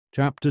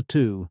Chapter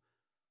 2.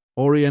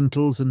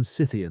 Orientals and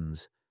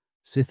Scythians,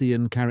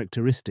 Scythian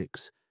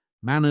characteristics,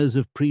 manners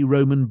of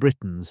pre-Roman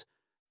Britons,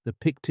 the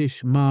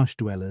Pictish marsh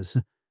dwellers,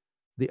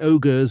 the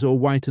Ogres or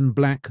White and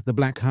Black, the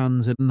Black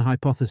Huns and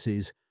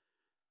Hypotheses,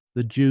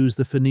 the Jews,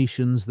 the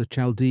Phoenicians, the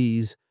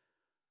Chaldees,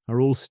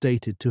 are all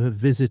stated to have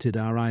visited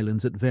our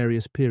islands at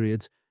various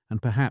periods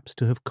and perhaps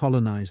to have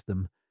colonized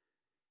them.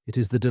 It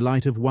is the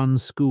delight of one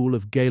school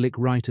of Gaelic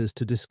writers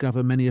to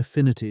discover many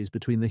affinities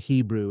between the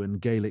Hebrew and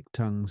Gaelic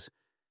tongues.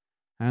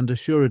 And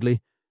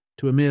assuredly,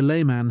 to a mere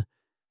layman,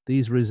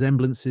 these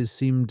resemblances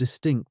seem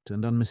distinct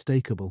and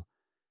unmistakable.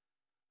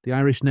 The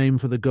Irish name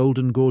for the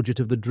golden gorget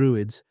of the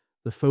Druids,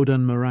 the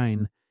Fodan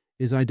Moraine,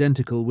 is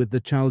identical with the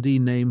Chaldee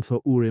name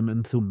for Urim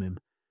and Thummim.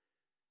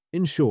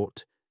 In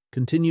short,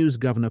 continues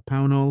Governor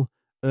Pownall,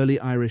 Early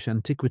Irish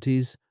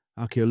Antiquities,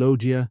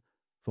 Archaeologia,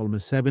 Volume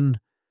 7,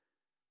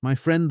 my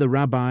friend the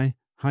Rabbi,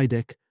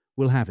 Heidek,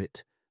 will have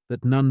it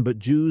that none but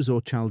Jews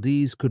or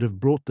Chaldees could have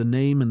brought the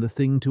name and the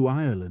thing to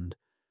Ireland.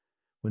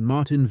 When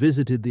Martin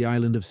visited the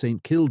island of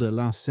St. Kilda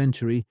last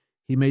century,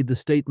 he made the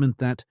statement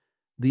that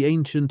the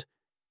ancient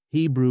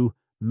Hebrew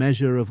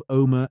measure of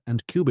omer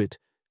and cubit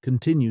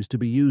continues to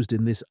be used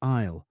in this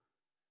isle.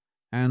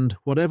 And,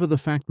 whatever the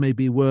fact may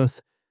be worth,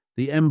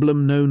 the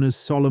emblem known as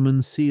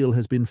Solomon's seal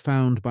has been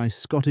found by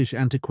Scottish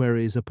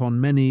antiquaries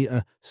upon many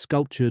a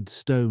sculptured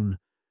stone.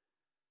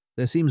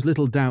 There seems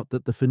little doubt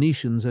that the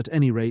Phoenicians, at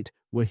any rate,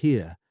 were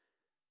here.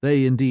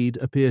 They, indeed,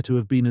 appear to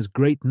have been as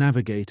great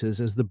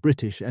navigators as the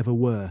British ever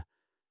were.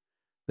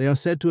 They are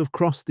said to have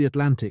crossed the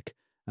Atlantic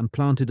and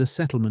planted a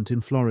settlement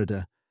in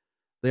Florida.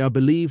 They are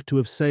believed to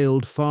have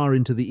sailed far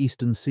into the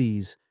eastern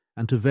seas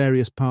and to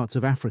various parts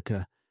of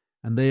Africa,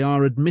 and they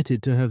are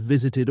admitted to have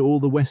visited all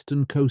the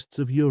western coasts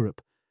of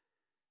Europe,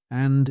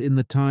 and, in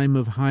the time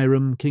of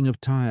Hiram, king of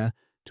Tyre,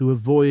 to have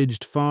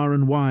voyaged far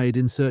and wide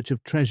in search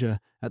of treasure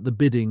at the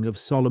bidding of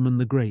Solomon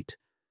the Great.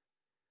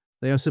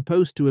 They are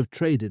supposed to have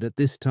traded at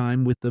this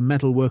time with the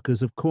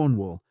metalworkers of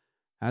Cornwall,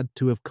 had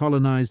to have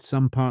colonized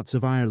some parts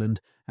of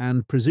Ireland,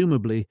 and,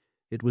 presumably,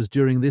 it was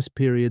during this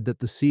period that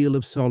the seal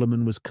of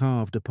Solomon was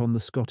carved upon the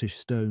Scottish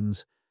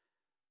stones.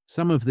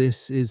 Some of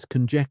this is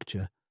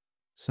conjecture,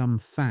 some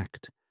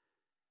fact.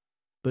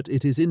 But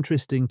it is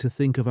interesting to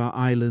think of our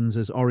islands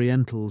as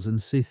Orientals and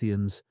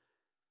Scythians.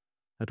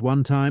 At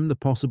one time the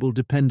possible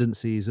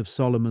dependencies of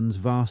Solomon's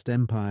vast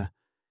empire,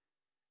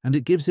 and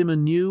it gives him a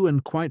new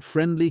and quite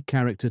friendly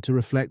character to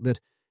reflect that,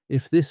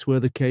 if this were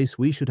the case,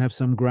 we should have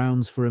some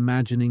grounds for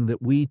imagining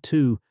that we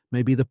too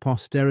may be the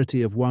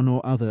posterity of one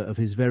or other of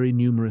his very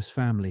numerous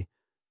family.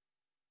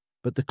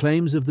 But the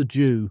claims of the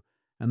Jew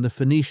and the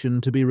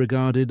Phoenician to be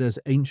regarded as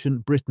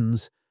ancient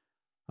Britons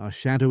are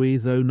shadowy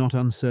though not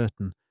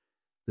uncertain.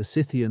 The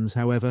Scythians,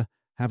 however,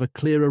 have a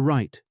clearer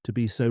right to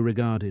be so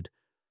regarded,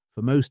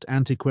 for most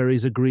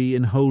antiquaries agree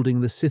in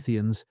holding the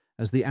Scythians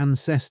as the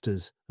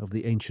ancestors of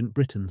the ancient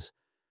Britons.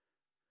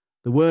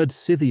 The word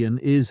Scythian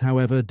is,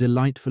 however,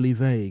 delightfully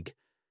vague,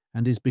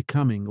 and is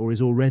becoming or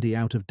is already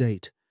out of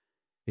date.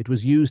 It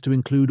was used to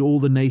include all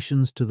the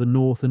nations to the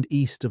north and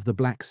east of the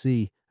Black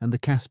Sea and the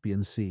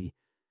Caspian Sea,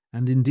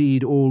 and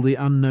indeed all the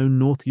unknown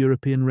North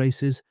European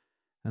races,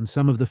 and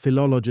some of the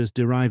philologers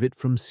derive it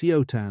from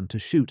Siotan, to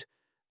shoot,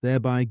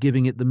 thereby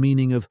giving it the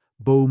meaning of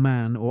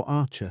bowman or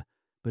archer,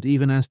 but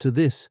even as to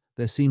this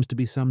there seems to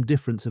be some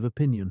difference of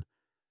opinion.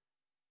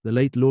 The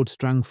late Lord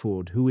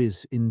Strangford, who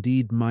is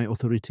indeed my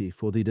authority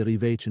for the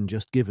derivation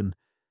just given,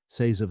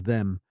 says of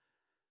them,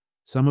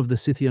 some of the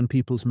Scythian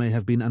peoples may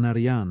have been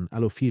Anaryan,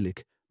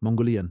 Allophilic,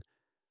 Mongolian.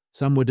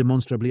 Some were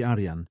demonstrably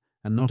Aryan,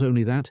 and not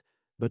only that,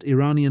 but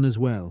Iranian as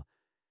well,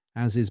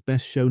 as is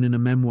best shown in a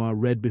memoir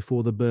read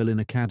before the Berlin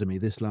Academy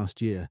this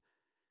last year,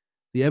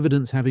 the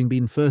evidence having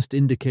been first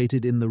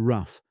indicated in the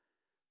Rough,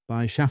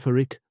 by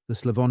Schafferick, the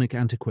Slavonic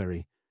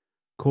antiquary.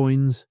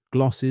 Coins,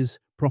 glosses,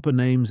 proper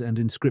names and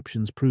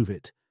inscriptions prove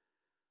it.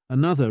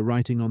 Another,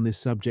 writing on this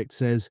subject,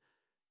 says,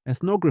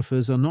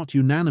 ethnographers are not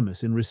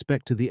unanimous in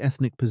respect to the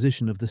ethnic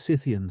position of the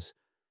Scythians.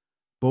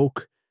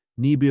 Bock,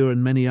 Niebuhr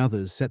and many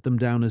others set them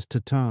down as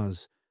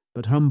Tatars,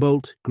 but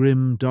Humboldt,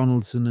 Grimm,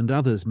 Donaldson and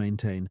others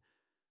maintain,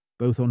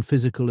 both on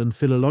physical and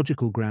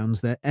philological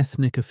grounds, their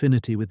ethnic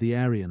affinity with the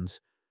Aryans.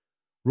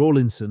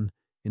 Rawlinson,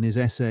 in his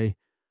essay,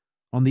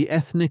 On the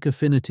Ethnic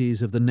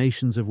Affinities of the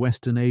Nations of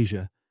Western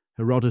Asia,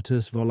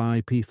 Herodotus,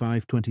 Voli, p.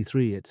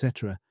 523,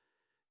 etc.,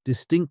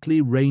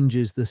 distinctly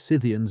ranges the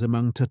Scythians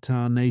among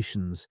Tatar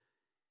nations.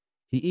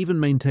 He even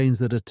maintains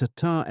that a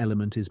Tatar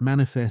element is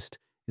manifest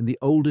in the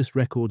oldest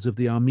records of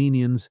the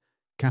Armenians,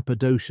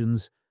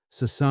 Cappadocians,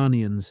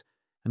 Sasanians,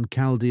 and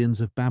Chaldeans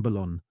of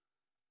Babylon.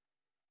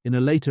 In a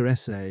later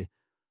essay,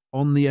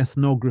 On the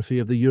Ethnography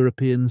of the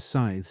European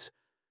Scythes,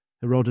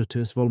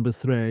 Herodotus, Volume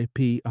 3,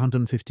 p.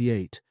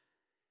 158,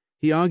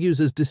 he argues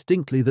as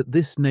distinctly that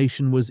this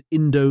nation was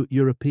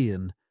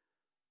Indo-European.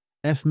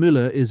 F.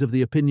 Müller is of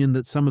the opinion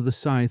that some of the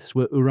Scythes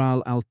were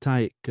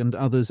Ural-Altaic and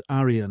others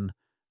Aryan,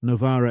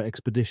 Novara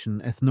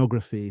Expedition,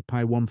 Ethnography,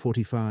 pi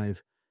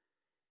 145.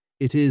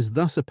 It is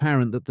thus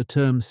apparent that the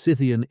term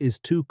Scythian is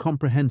too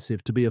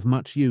comprehensive to be of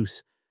much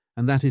use,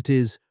 and that it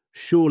is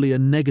surely a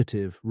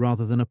negative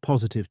rather than a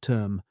positive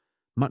term,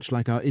 much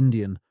like our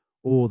Indian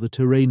or the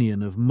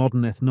Turanian of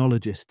modern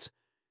ethnologists,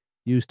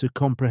 used to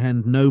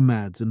comprehend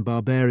nomads and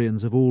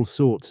barbarians of all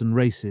sorts and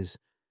races.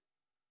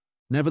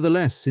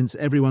 Nevertheless, since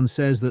everyone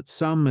says that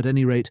some, at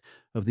any rate,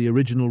 of the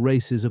original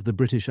races of the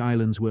British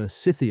Islands were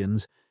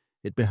Scythians,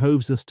 it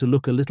behoves us to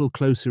look a little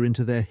closer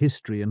into their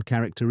history and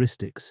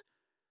characteristics.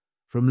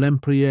 From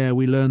Lempriere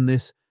we learn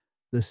this: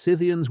 the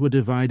Scythians were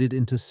divided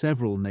into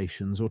several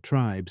nations or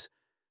tribes.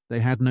 They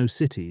had no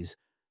cities,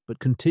 but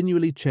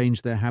continually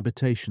changed their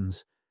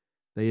habitations.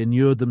 They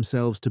inured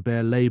themselves to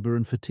bear labour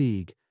and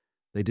fatigue.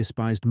 They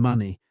despised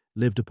money,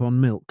 lived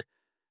upon milk,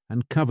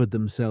 and covered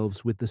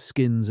themselves with the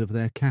skins of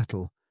their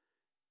cattle.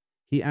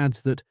 He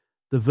adds that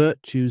the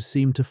virtues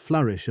seemed to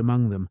flourish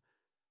among them,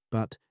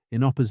 but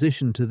in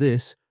opposition to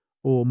this,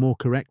 or more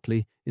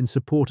correctly, in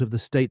support of the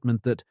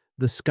statement that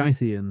the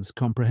Scythians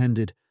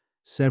comprehended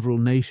several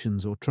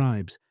nations or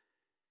tribes,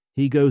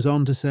 he goes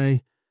on to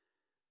say,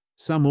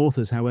 some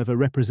authors, however,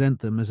 represent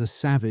them as a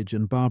savage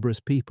and barbarous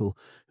people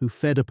who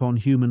fed upon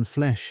human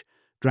flesh,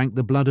 drank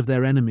the blood of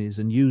their enemies,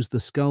 and used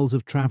the skulls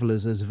of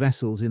travellers as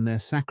vessels in their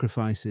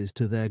sacrifices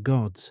to their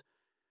gods.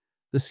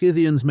 The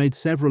Scythians made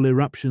several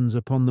eruptions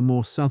upon the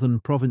more southern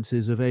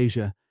provinces of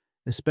Asia,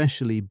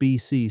 especially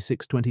BC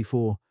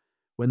 624,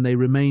 when they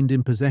remained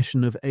in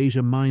possession of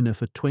Asia Minor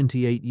for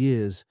 28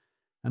 years,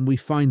 and we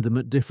find them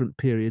at different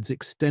periods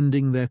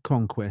extending their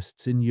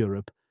conquests in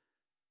Europe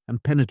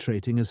and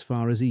penetrating as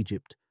far as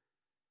Egypt.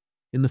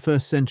 In the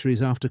first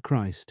centuries after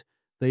Christ,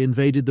 they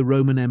invaded the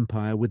Roman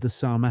Empire with the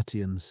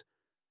Sarmatians.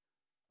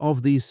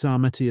 Of these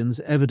Sarmatians,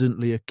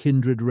 evidently a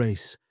kindred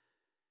race.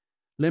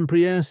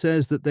 Lempriere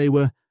says that they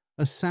were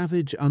a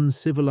savage,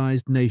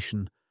 uncivilized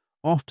nation,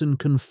 often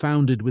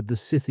confounded with the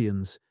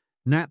Scythians,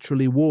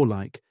 naturally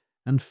warlike,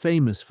 and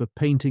famous for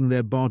painting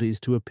their bodies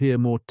to appear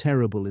more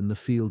terrible in the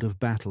field of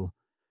battle.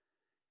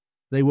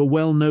 They were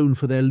well known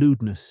for their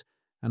lewdness,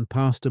 and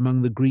passed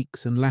among the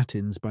Greeks and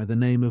Latins by the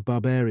name of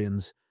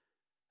barbarians.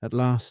 At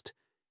last,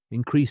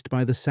 increased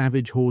by the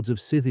savage hordes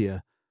of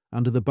Scythia,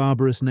 under the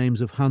barbarous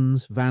names of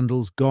Huns,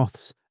 Vandals,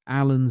 Goths,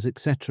 Alans,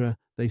 etc.,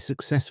 they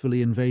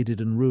successfully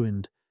invaded and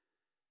ruined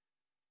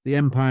the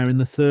empire in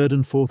the 3rd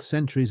and 4th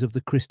centuries of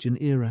the Christian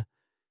era.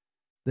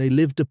 They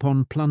lived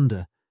upon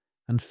plunder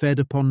and fed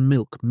upon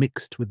milk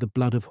mixed with the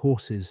blood of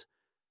horses.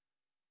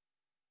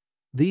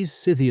 These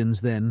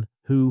Scythians, then,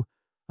 who,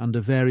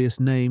 under various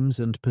names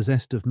and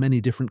possessed of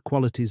many different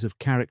qualities of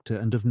character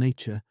and of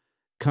nature,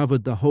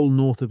 covered the whole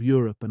north of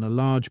Europe and a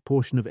large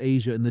portion of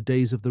Asia in the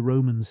days of the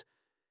Romans,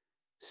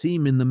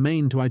 seem in the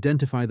main to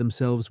identify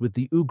themselves with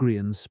the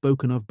Ugrians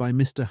spoken of by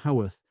Mr.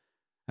 Howarth,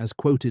 as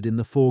quoted in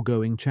the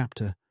foregoing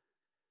chapter.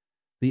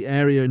 The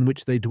area in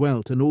which they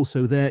dwelt and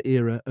also their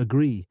era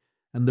agree,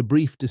 and the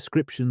brief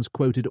descriptions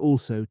quoted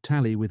also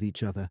tally with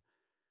each other.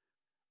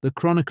 The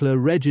chronicler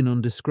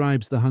Reginon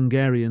describes the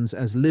Hungarians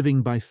as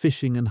living by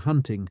fishing and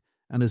hunting,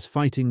 and as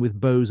fighting with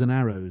bows and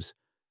arrows.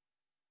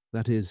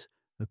 That is,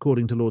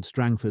 according to Lord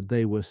Strangford,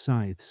 they were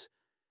scythes.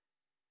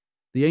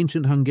 The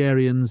ancient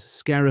Hungarians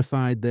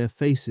scarified their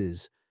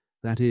faces,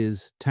 that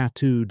is,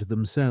 tattooed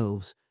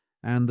themselves,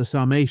 and the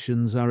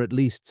Sarmatians are at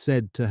least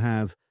said to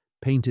have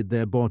painted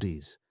their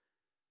bodies.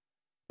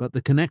 But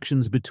the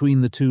connections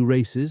between the two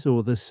races,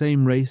 or the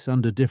same race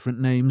under different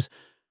names,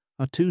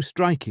 are too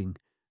striking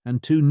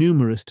and too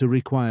numerous to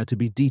require to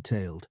be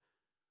detailed.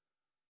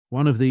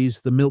 One of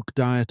these, the milk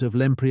diet of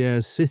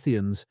Lempriere's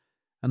Scythians,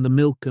 and the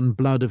milk and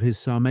blood of his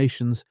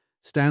Sarmatians,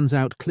 stands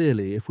out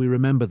clearly if we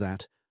remember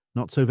that,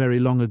 not so very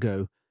long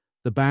ago,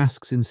 the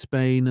Basques in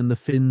Spain and the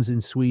Finns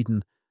in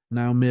Sweden,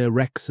 now mere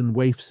wrecks and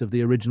waifs of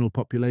the original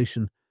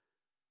population,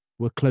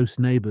 were close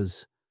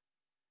neighbours.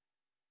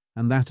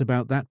 And that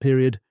about that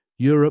period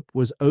Europe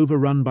was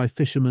overrun by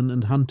fishermen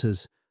and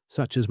hunters,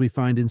 such as we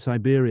find in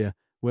Siberia,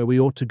 where we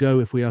ought to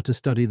go if we are to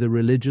study the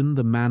religion,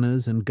 the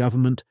manners, and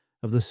government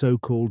of the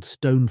so-called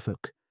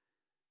Stonefolk.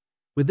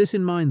 With this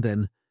in mind,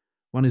 then,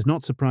 one is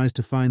not surprised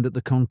to find that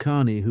the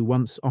Konkani, who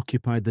once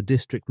occupied the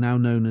district now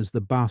known as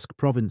the Basque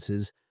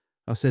provinces,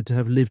 are said to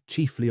have lived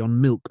chiefly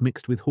on milk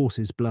mixed with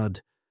horses'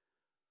 blood,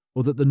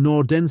 or that the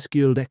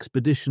Nordenskjöld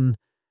expedition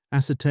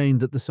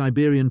ascertained that the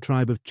Siberian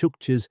tribe of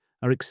Chukchis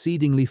are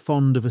exceedingly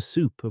fond of a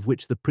soup of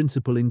which the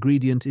principal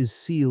ingredient is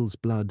seal's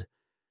blood,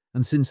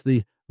 and since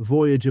the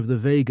Voyage of the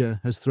Vega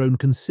has thrown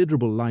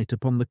considerable light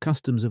upon the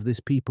customs of this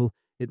people,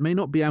 it may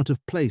not be out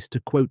of place to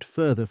quote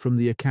further from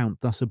the account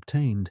thus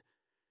obtained.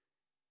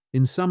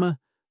 In summer,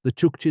 the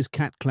Chukchis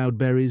cat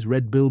cloudberries,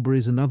 red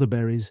bilberries, and other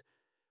berries,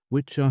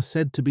 which are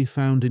said to be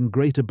found in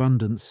great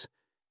abundance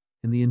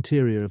in the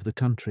interior of the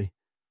country.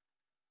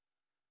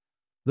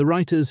 The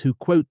writers who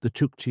quote the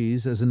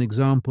Chukchis as an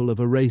example of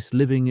a race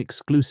living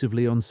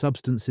exclusively on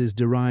substances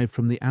derived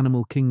from the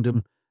animal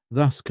kingdom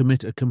thus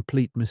commit a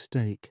complete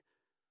mistake.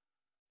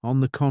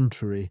 On the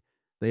contrary,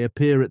 they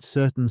appear at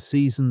certain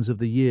seasons of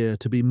the year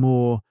to be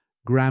more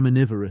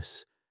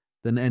graminivorous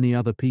than any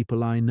other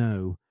people I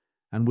know,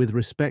 and with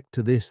respect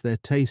to this their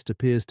taste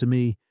appears to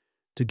me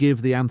to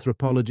give the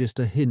anthropologist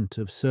a hint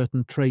of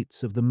certain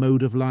traits of the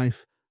mode of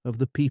life of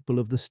the people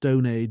of the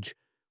Stone Age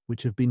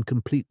which have been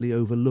completely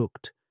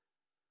overlooked.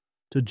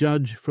 To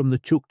judge from the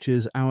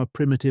Chukches, our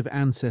primitive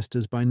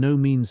ancestors by no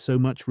means so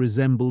much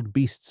resembled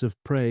beasts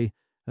of prey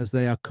as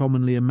they are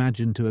commonly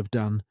imagined to have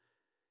done,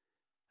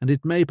 and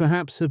it may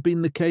perhaps have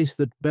been the case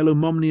that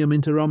Bellomomnium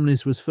inter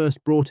omnes was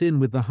first brought in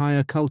with the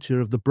higher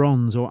culture of the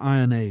Bronze or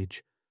Iron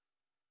Age.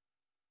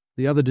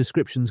 The other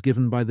descriptions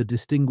given by the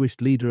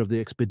distinguished leader of the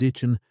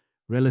expedition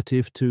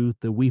relative to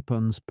the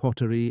weapons,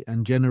 pottery,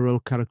 and general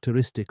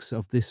characteristics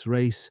of this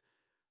race,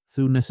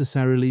 though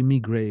necessarily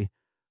migré,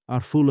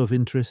 are full of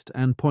interest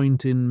and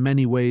point in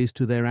many ways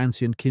to their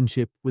ancient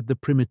kinship with the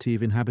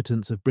primitive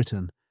inhabitants of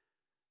Britain.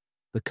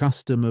 The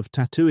custom of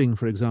tattooing,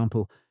 for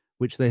example,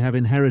 which they have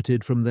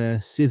inherited from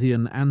their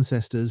Scythian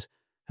ancestors,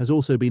 has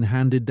also been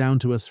handed down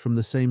to us from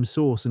the same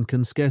source and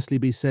can scarcely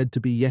be said to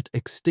be yet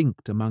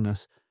extinct among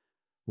us,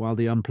 while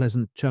the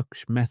unpleasant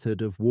Chukch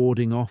method of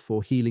warding off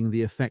or healing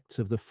the effects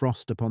of the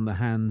frost upon the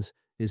hands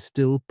is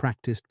still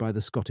practised by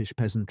the Scottish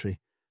peasantry.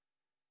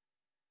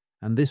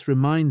 And this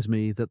reminds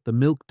me that the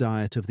milk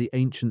diet of the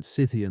ancient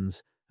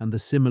Scythians and the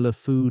similar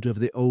food of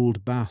the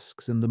old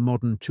Basques and the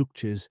modern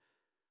Chukches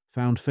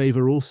found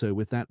favour also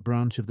with that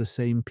branch of the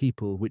same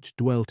people which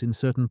dwelt in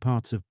certain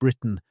parts of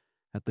Britain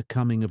at the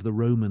coming of the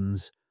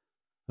Romans,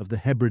 of the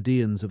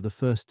Hebrideans of the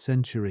 1st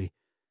century.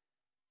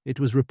 It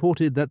was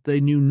reported that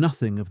they knew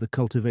nothing of the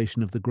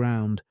cultivation of the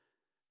ground,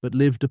 but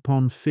lived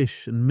upon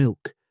fish and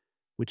milk,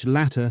 which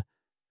latter,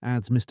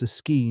 adds Mr.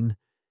 Skene,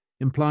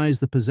 implies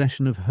the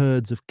possession of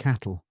herds of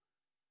cattle.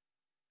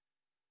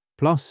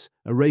 Plus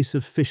a race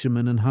of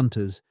fishermen and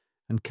hunters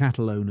and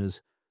cattle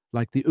owners,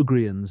 like the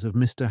Ugrians of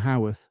Mr.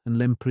 Howarth and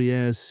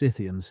Lempriere's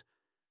Scythians.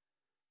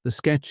 The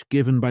sketch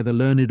given by the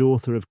learned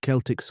author of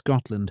Celtic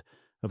Scotland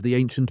of the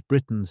ancient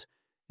Britons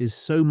is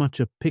so much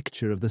a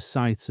picture of the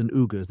Scythes and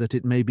Ogres that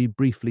it may be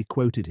briefly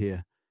quoted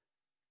here.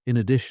 In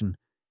addition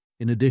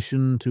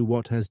to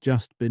what has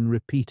just been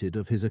repeated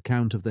of his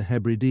account of the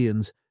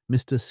Hebrideans,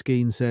 Mr.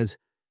 Skene says,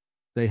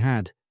 "They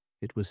had,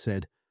 it was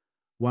said,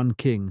 one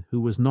king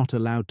who was not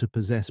allowed to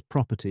possess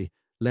property,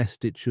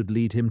 lest it should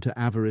lead him to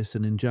avarice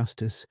and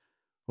injustice,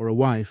 or a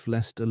wife,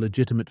 lest a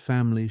legitimate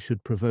family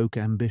should provoke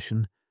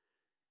ambition.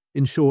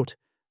 In short,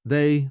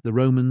 they, the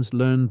Romans,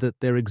 learned that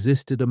there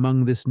existed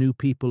among this new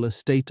people a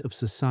state of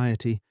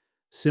society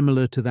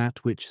similar to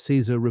that which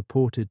Caesar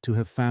reported to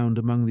have found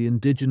among the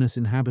indigenous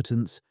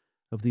inhabitants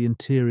of the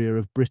interior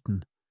of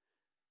Britain.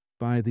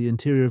 By the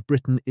interior of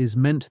Britain is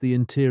meant the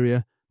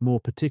interior, more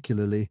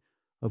particularly,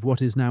 of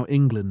what is now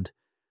England,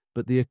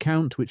 but the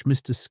account which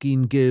Mr.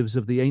 Skene gives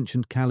of the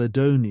ancient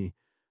Caledoni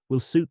will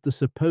suit the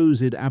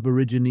supposed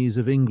aborigines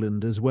of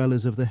England as well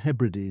as of the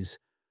Hebrides.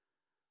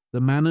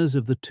 The manners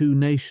of the two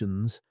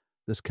nations,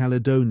 the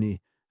Caledoni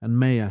and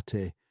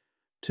Meate,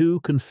 two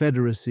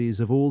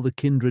confederacies of all the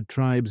kindred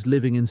tribes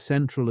living in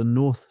central and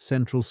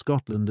north-central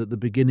Scotland at the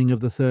beginning of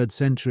the 3rd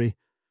century,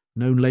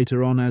 known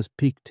later on as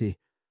Pictish,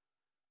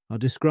 are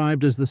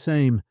described as the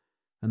same,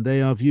 and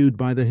they are viewed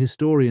by the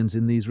historians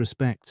in these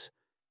respects,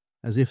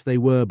 as if they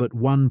were but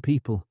one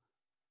people.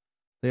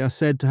 They are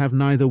said to have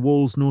neither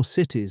walls nor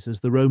cities,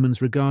 as the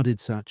Romans regarded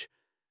such,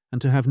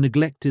 and to have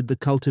neglected the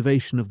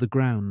cultivation of the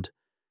ground.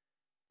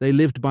 They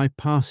lived by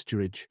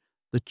pasturage,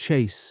 the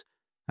chase,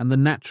 and the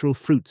natural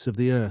fruits of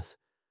the earth.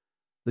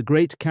 The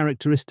great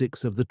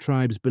characteristics of the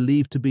tribes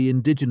believed to be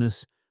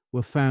indigenous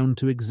were found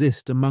to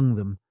exist among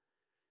them.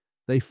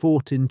 They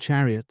fought in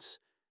chariots,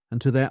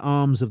 and to their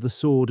arms of the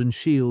sword and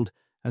shield,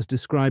 as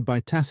described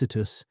by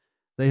Tacitus,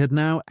 they had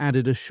now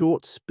added a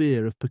short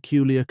spear of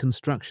peculiar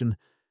construction,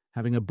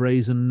 having a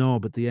brazen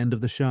knob at the end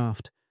of the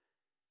shaft,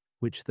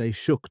 which they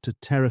shook to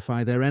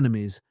terrify their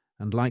enemies,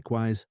 and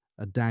likewise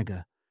a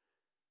dagger.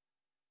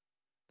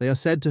 They are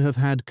said to have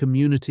had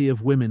community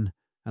of women,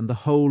 and the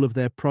whole of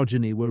their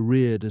progeny were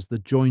reared as the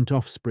joint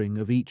offspring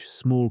of each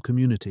small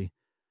community.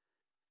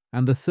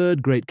 And the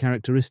third great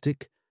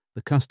characteristic,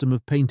 the custom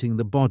of painting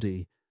the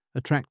body,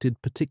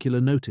 attracted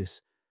particular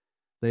notice.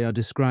 They are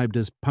described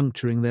as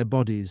puncturing their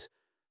bodies,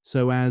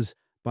 so as,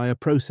 by a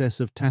process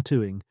of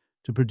tattooing,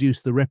 to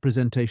produce the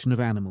representation of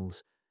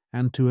animals,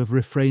 and to have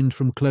refrained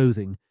from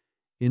clothing,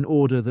 in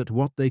order that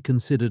what they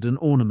considered an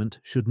ornament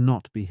should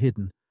not be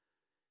hidden.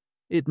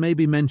 It may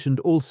be mentioned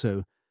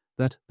also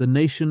that the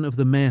nation of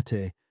the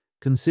Meate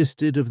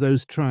consisted of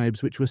those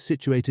tribes which were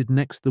situated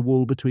next the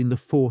wall between the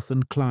Forth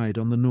and Clyde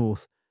on the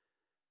north.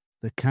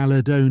 The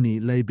Caledoni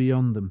lay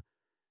beyond them,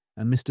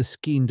 and Mr.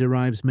 Skene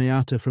derives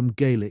Meata from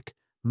Gaelic,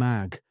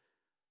 mag,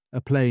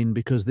 a plain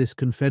because this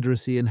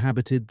confederacy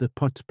inhabited the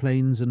pot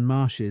plains and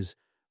marshes,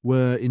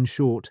 were, in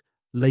short,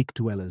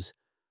 lake-dwellers.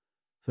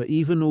 For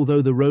even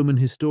although the Roman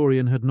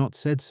historian had not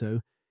said so,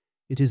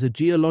 it is a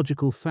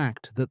geological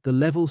fact that the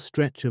level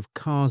stretch of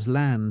Carr's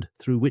land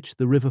through which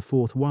the river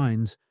Forth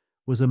winds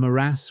was a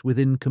morass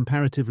within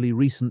comparatively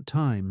recent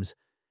times,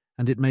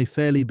 and it may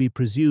fairly be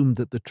presumed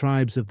that the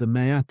tribes of the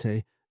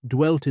Meate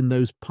dwelt in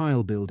those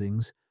pile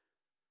buildings,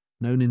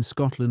 known in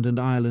Scotland and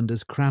Ireland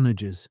as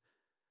cranages,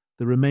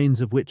 the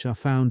remains of which are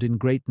found in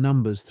great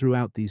numbers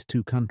throughout these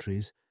two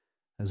countries,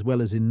 as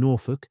well as in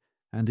Norfolk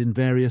and in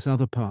various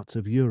other parts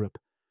of Europe.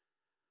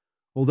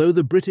 Although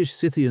the British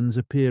Scythians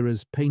appear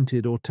as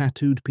painted or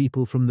tattooed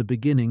people from the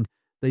beginning,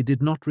 they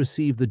did not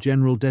receive the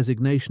general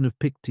designation of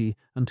Picti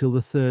until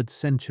the 3rd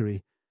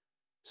century.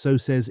 So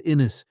says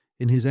Innes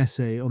in his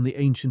essay on the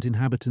ancient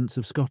inhabitants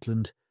of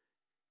Scotland.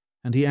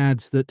 And he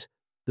adds that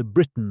the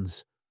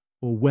Britons,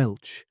 or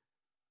Welsh,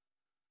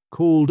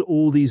 called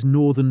all these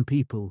northern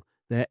people,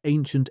 their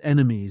ancient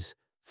enemies,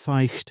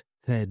 Feicht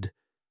Thed.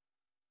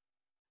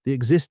 The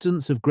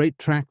existence of great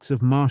tracts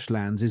of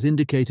marshlands is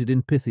indicated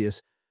in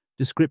Pythius'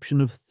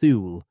 description of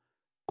Thule,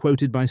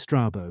 quoted by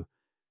Strabo.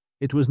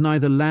 It was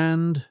neither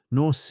land,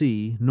 nor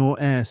sea, nor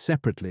air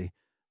separately,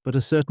 but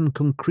a certain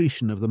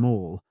concretion of them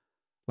all,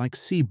 like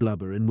sea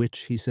blubber, in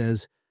which, he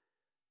says,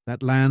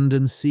 that land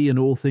and sea and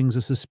all things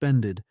are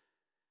suspended,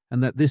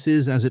 and that this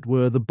is, as it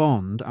were, the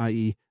bond,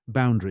 i.e.,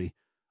 boundary,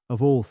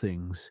 of all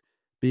things,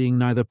 being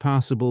neither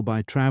passable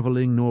by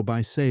travelling nor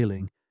by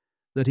sailing,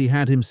 that he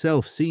had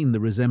himself seen the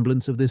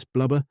resemblance of this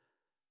blubber,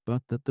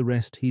 but that the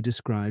rest he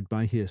described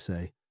by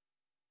hearsay.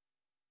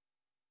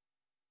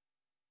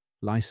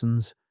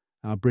 Lysons,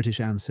 Our British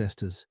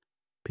Ancestors,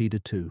 Peda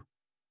 2.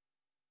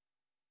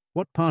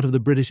 What part of the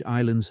British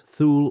islands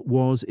Thule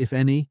was, if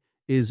any,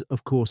 is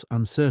of course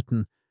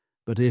uncertain,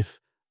 but if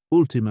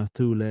Ultima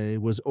Thule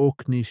was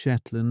Orkney,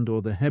 Shetland,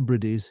 or the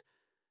Hebrides,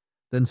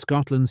 then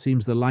Scotland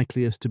seems the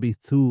likeliest to be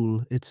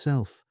Thule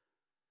itself.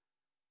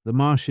 The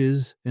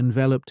marshes,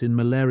 enveloped in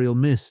malarial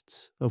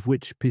mists, of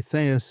which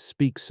Pythias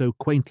speaks so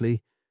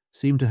quaintly,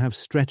 seem to have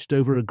stretched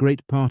over a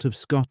great part of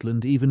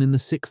Scotland even in the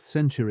 6th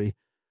century,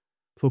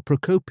 for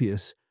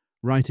Procopius,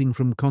 writing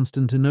from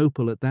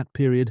Constantinople at that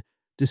period,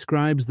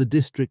 describes the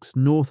districts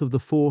north of the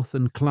Forth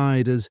and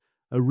Clyde as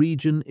a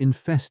region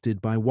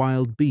infested by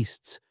wild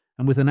beasts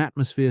and with an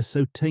atmosphere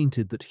so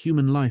tainted that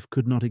human life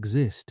could not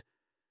exist.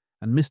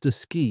 And Mr.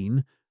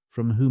 Skene,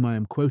 from whom I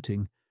am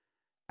quoting,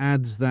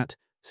 adds that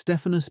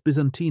Stephanus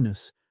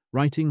Byzantinus,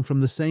 writing from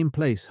the same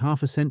place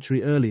half a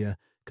century earlier,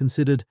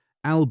 considered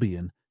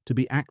Albion to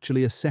be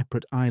actually a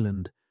separate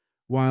island,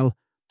 while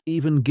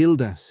even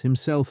Gildas,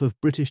 himself of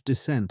British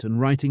descent and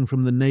writing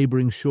from the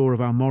neighbouring shore of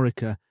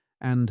Armorica,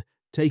 and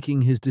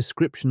taking his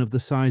description of the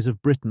size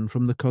of Britain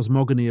from the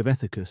Cosmogony of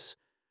Ethicus,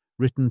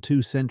 written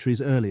 2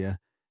 centuries earlier,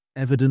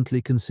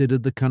 evidently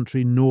considered the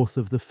country north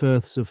of the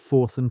Firths of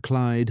Forth and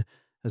Clyde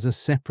as a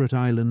separate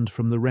island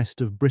from the rest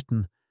of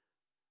Britain.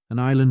 An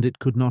island it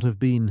could not have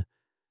been,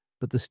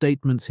 but the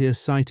statements here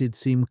cited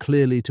seem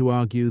clearly to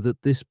argue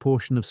that this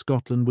portion of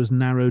Scotland was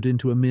narrowed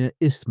into a mere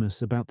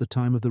isthmus about the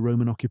time of the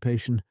Roman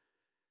occupation,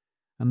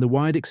 and the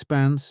wide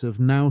expanse of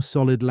now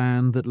solid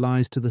land that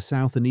lies to the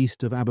south and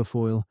east of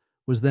Aberfoyle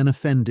was then a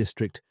fen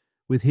district,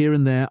 with here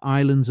and there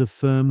islands of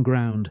firm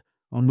ground,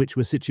 on which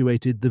were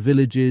situated the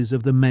villages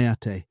of the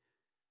Meate,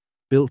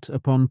 built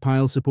upon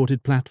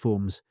pile-supported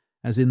platforms,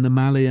 as in the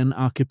Malayan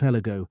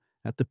archipelago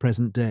at the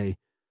present day,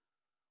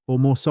 or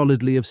more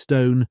solidly of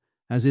stone,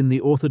 as in the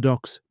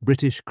orthodox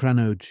British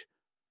Cranoj.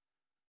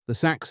 The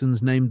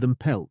Saxons named them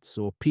pelts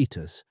or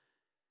petas,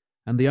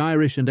 and the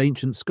Irish and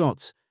ancient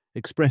Scots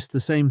expressed the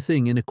same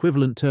thing in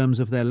equivalent terms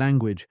of their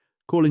language,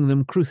 calling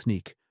them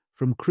cruthnik,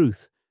 from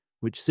cruth,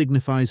 which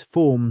signifies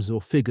forms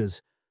or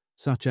figures,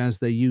 such as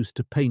they used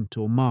to paint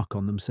or mark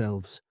on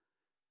themselves.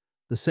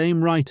 The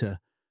same writer,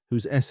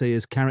 whose essay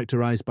is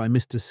characterized by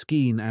Mr.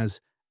 Skene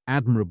as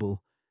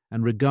admirable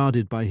and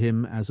regarded by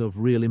him as of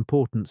real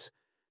importance,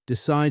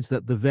 decides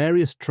that the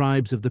various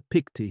tribes of the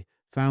Picti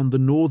found the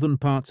northern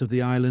parts of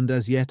the island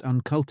as yet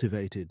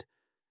uncultivated,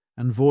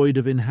 and void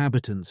of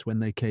inhabitants when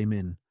they came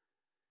in.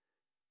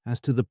 As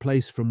to the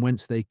place from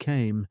whence they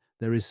came,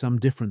 there is some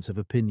difference of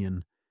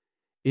opinion.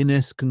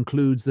 Innes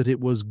concludes that it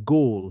was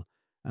Gaul,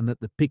 and that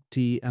the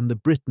Picti and the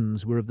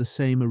Britons were of the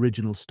same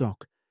original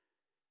stock.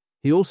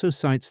 He also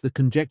cites the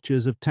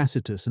conjectures of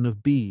Tacitus and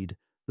of Bede,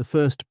 the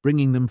first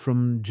bringing them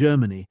from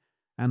Germany,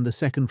 and the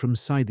second from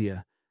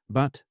Scythia,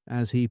 but,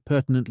 as he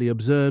pertinently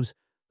observes,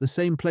 the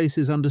same place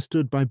is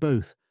understood by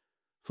both,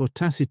 for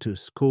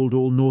Tacitus called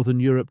all northern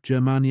Europe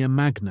Germania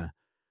Magna,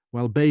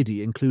 while Bede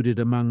included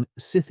among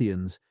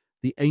Scythians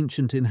the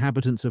ancient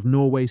inhabitants of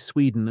Norway,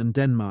 Sweden, and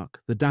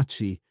Denmark, the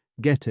Daci,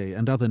 Getae,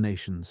 and other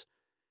nations.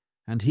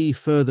 And he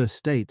further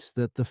states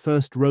that the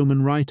first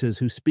Roman writers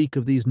who speak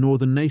of these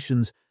northern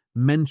nations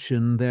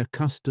mention their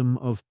custom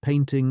of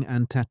painting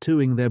and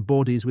tattooing their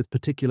bodies with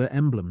particular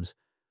emblems.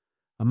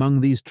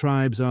 Among these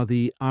tribes are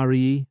the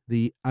Arii,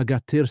 the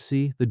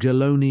Agathyrsi, the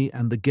Geloni,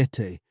 and the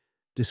Getae,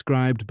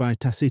 described by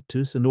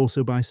Tacitus and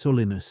also by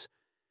Solinus,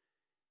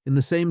 in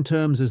the same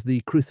terms as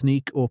the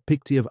Cruthnik or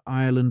Picti of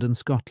Ireland and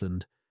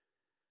Scotland.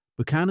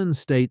 Buchanan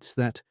states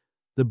that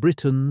the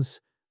Britons,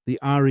 the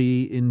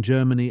Arii in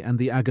Germany, and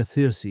the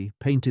Agathyrsi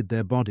painted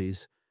their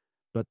bodies,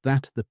 but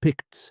that the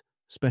Picts,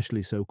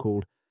 specially so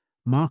called,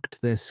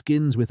 marked their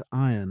skins with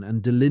iron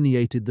and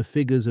delineated the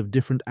figures of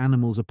different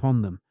animals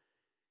upon them.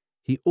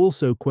 He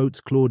also quotes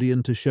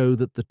Claudian to show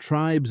that the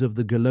tribes of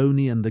the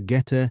Geloni and the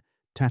Getae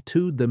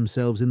tattooed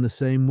themselves in the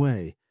same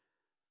way.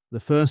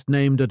 The first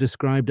named are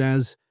described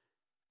as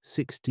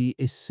 60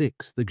 is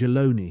 6, the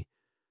Geloni,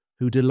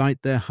 who delight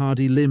their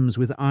hardy limbs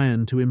with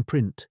iron to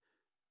imprint.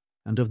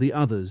 And of the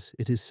others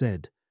it is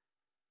said,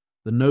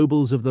 the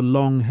nobles of the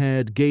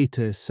long-haired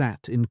Getae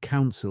sat in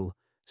council,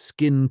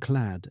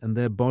 skin-clad, and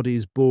their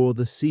bodies bore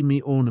the seamy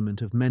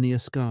ornament of many a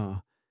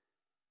scar.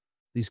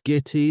 These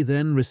Getae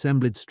then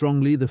resembled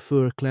strongly the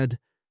fur-clad,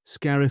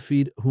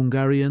 scarified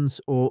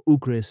Hungarians or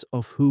Ogres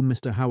of whom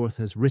Mr. Howarth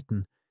has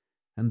written,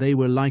 and they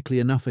were likely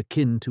enough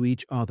akin to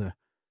each other.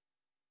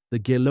 The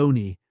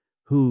Geloni,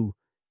 who,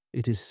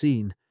 it is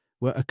seen,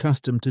 were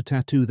accustomed to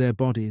tattoo their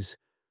bodies,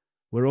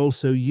 were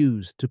also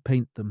used to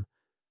paint them,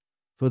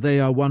 for they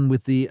are one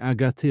with the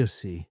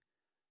Agathyrsi.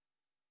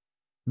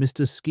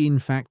 Mr. Skene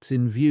facts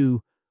in view,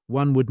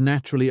 one would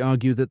naturally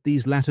argue that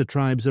these latter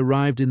tribes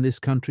arrived in this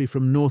country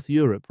from North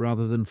Europe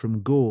rather than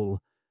from Gaul,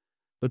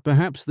 but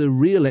perhaps the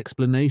real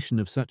explanation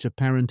of such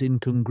apparent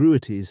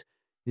incongruities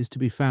is to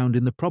be found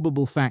in the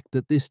probable fact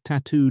that this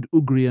tattooed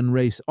Ugrian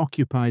race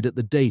occupied at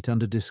the date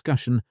under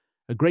discussion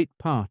a great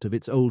part of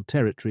its old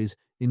territories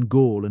in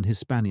Gaul and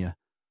Hispania.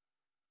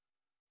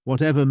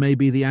 Whatever may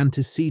be the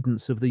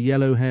antecedents of the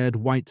yellow-haired,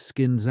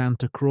 white-skinned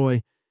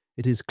Xantacroi,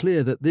 it is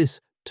clear that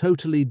this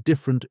totally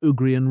different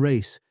Ugrian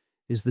race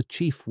is the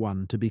chief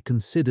one to be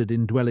considered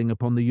in dwelling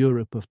upon the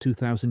Europe of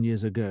 2,000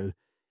 years ago,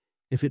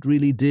 if it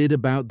really did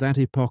about that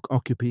epoch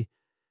occupy,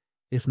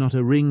 if not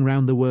a ring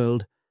round the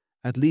world,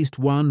 at least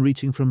one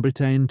reaching from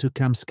Britain to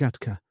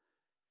Kamskatka.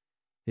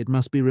 It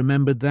must be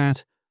remembered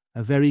that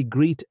a very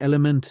great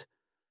element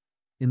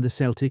in the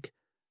Celtic,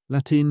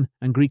 Latin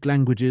and Greek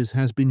languages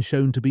has been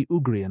shown to be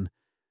Ugrian,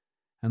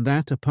 and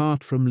that,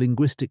 apart from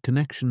linguistic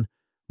connection,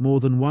 more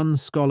than one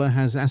scholar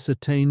has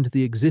ascertained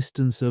the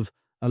existence of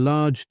a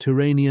large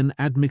Turanian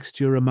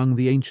admixture among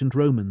the ancient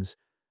Romans,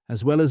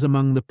 as well as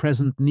among the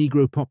present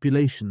Negro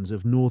populations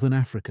of northern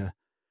Africa.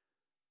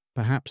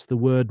 Perhaps the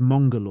word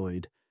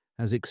Mongoloid,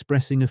 as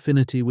expressing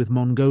affinity with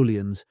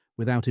Mongolians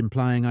without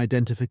implying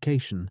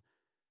identification,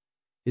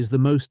 is the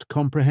most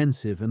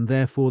comprehensive and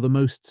therefore the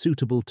most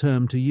suitable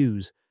term to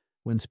use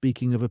when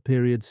speaking of a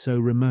period so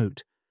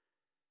remote.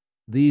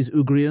 These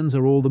Ugrians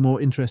are all the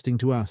more interesting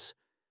to us,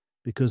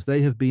 because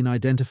they have been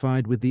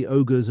identified with the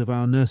ogres of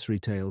our nursery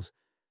tales,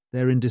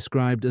 therein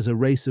described as a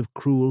race of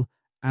cruel,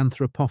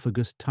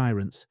 anthropophagous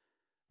tyrants,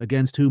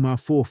 against whom our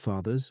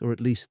forefathers, or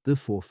at least the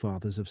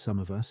forefathers of some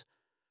of us,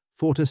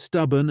 fought a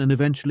stubborn and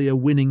eventually a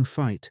winning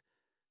fight.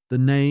 The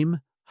name,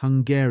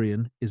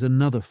 Hungarian, is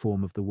another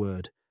form of the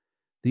word.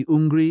 The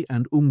Ungri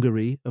and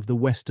Ungari of the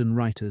Western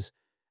writers,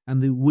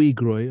 and the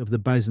Uigroi of the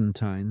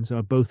Byzantines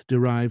are both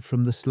derived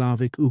from the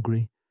Slavic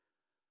Ugri.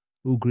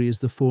 Ugri is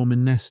the form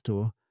in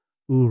Nestor,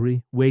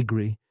 Uri,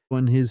 Wegri,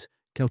 on his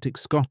Celtic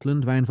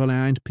Scotland,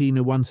 Wijnvolle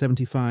Pina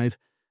 175,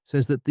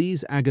 says that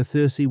these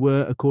Agathyrsi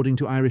were, according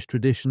to Irish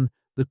tradition,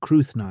 the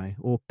Cruithnai,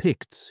 or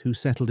Picts, who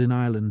settled in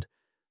Ireland,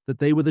 that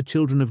they were the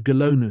children of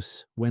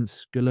Gelonus,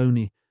 whence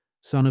Geloni,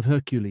 son of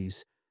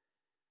Hercules,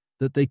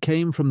 that they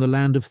came from the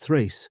land of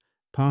Thrace,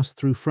 passed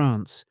through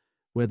France,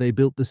 where they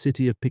built the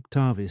city of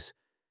Pictavis,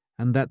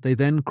 and that they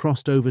then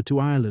crossed over to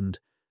Ireland,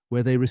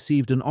 where they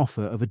received an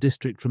offer of a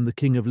district from the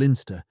King of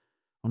Leinster,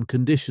 on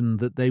condition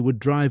that they would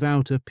drive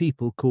out a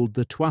people called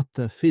the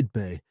Tuatha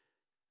Fidbe,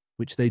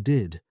 which they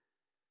did.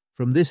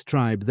 From this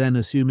tribe, then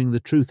assuming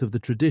the truth of the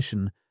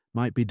tradition,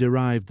 might be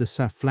derived the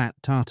flat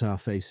Tartar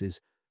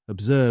faces,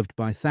 observed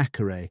by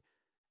Thackeray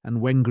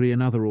and Wengry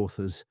and other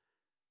authors.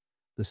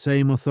 The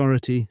same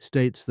authority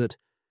states that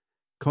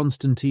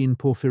Constantine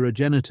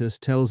Porphyrogenitus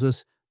tells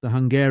us the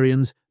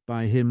Hungarians,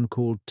 by him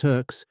called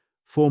Turks,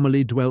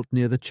 formerly dwelt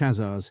near the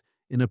Chazars,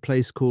 in a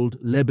place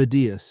called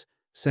Lebedius,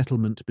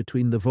 settlement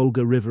between the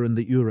Volga River and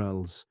the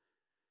Urals.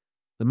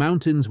 The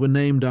mountains were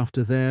named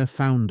after their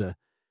founder.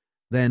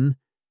 Then,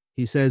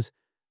 he says,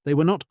 they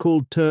were not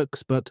called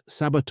Turks but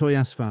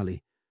Sabatoyasvali.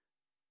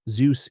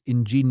 Zeus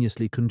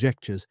ingeniously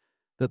conjectures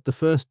that the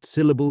first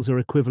syllables are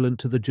equivalent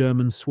to the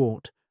German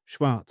swart,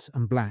 schwarz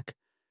and black,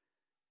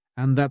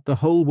 and that the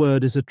whole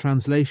word is a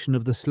translation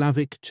of the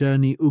Slavic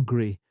Cherny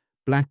Ugri,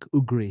 black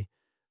Ugri,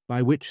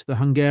 by which the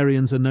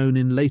Hungarians are known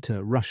in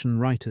later Russian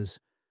writers.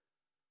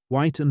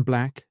 White and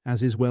black,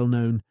 as is well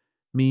known,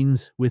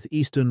 means, with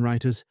Eastern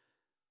writers,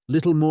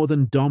 little more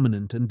than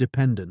dominant and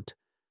dependent.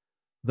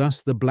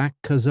 Thus the Black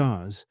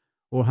Khazars,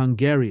 or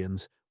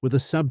Hungarians, were the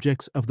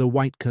subjects of the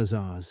White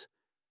Khazars.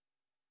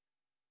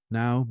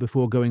 Now,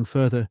 before going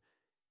further,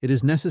 it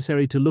is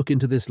necessary to look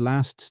into this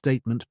last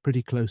statement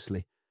pretty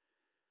closely.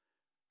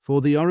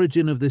 For the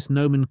origin of this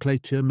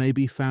nomenclature may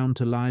be found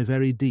to lie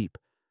very deep.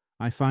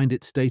 I find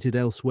it stated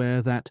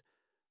elsewhere that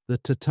the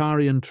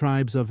Tatarian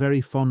tribes are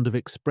very fond of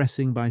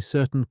expressing by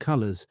certain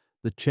colours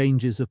the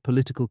changes of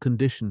political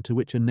condition to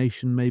which a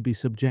nation may be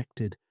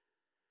subjected.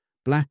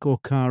 Black or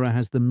Kara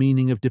has the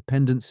meaning of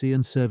dependency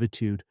and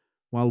servitude,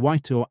 while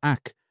white or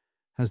Ak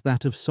has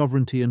that of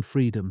sovereignty and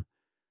freedom.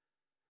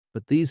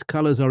 But these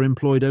colours are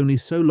employed only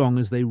so long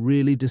as they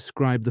really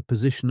describe the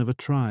position of a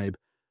tribe,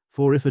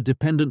 for if a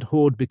dependent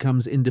horde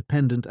becomes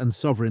independent and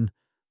sovereign,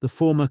 the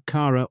former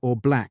Kara or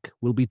black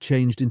will be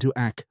changed into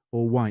Ak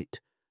or white.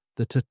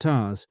 The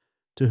Tatars,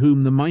 to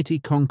whom the mighty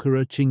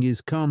conqueror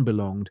Chinggis Khan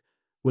belonged,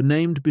 were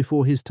named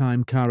before his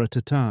time Kara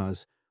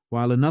Tatars,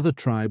 while another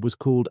tribe was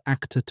called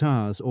Ak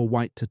Tatars or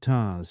White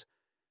Tatars.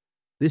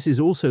 This is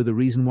also the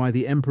reason why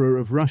the Emperor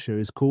of Russia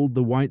is called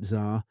the White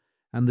Tsar,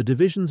 and the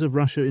divisions of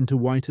Russia into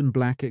white and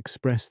black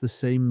express the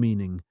same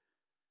meaning.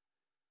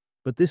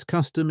 But this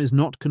custom is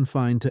not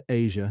confined to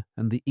Asia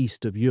and the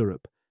east of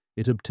Europe.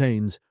 It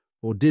obtains,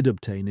 or did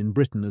obtain, in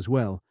Britain as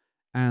well,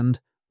 and,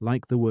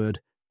 like the word,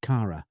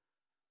 Kara.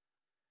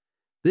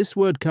 This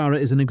word Kara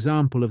is an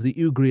example of the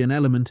Ugrian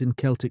element in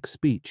Celtic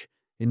speech.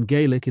 In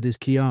Gaelic it is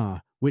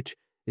Ciar, which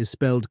is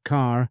spelled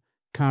Car,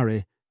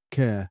 Care,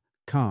 Ker,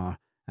 Car,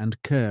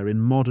 and Ker in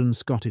modern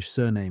Scottish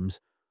surnames,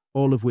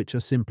 all of which are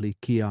simply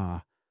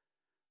Ciar.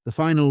 The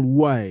final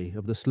way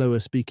of the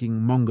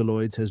slower-speaking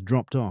Mongoloids has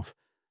dropped off,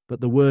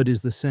 but the word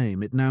is the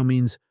same. It now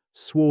means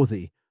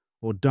swarthy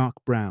or dark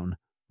brown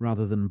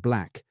rather than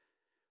black,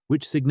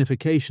 which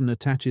signification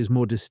attaches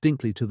more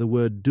distinctly to the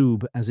word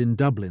dúb as in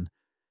Dublin.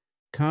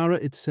 Kara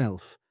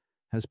itself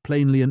has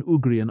plainly an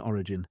Ugrian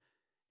origin.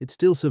 It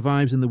still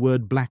survives in the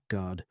word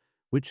blackguard,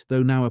 which,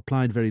 though now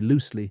applied very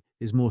loosely,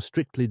 is more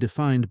strictly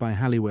defined by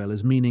Halliwell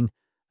as meaning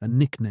a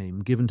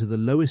nickname given to the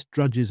lowest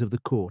drudges of the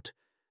court,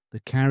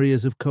 the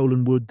carriers of coal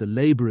and wood, the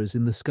labourers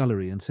in the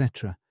scullery,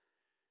 etc.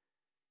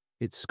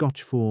 Its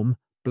Scotch form,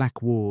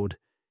 Black Ward,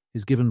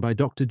 is given by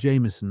Dr.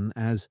 Jameson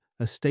as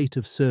a state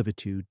of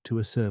servitude to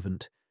a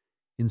servant,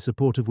 in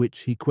support of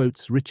which he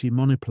quotes Ritchie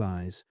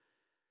Monoplies.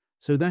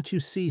 So that you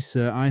see,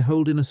 sir, I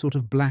hold in a sort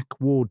of Black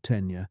Ward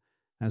tenure,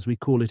 as we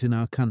call it in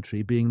our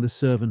country, being the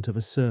servant of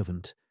a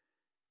servant.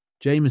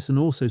 Jameson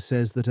also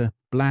says that a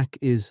black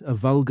is a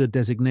vulgar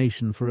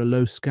designation for a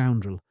low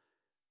scoundrel,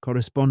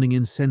 corresponding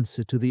in sense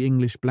to the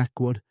English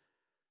blackwad,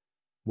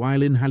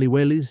 while in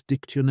Halliwelli's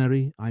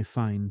dictionary I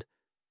find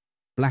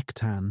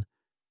blacktan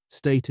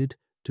stated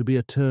to be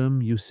a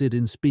term used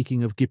in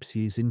speaking of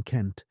gipsies in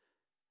Kent,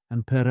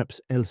 and perhaps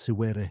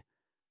elsewhere.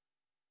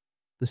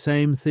 The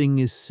same thing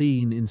is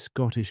seen in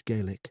Scottish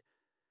Gaelic.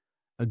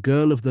 A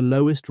girl of the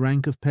lowest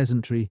rank of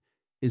peasantry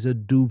is a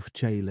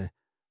dúbchaile,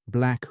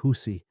 black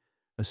hussy.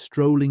 A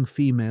strolling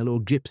female or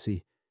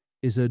gypsy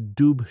is a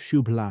dúb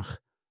siúblach,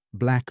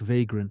 black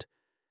vagrant,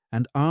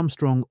 and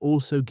Armstrong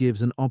also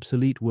gives an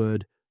obsolete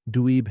word,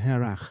 dúib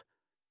herach,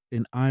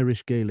 in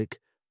Irish Gaelic,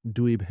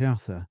 dúib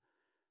hertha,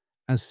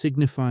 as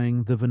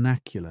signifying the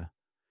vernacular.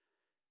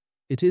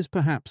 It is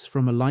perhaps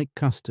from a like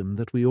custom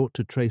that we ought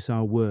to trace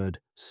our word,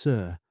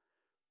 sir.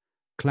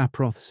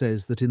 Klaproth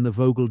says that in the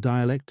Vogel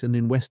dialect and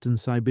in Western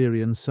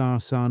Siberian, Sar,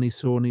 Sani,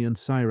 Sorni, and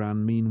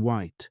Sairan mean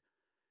white.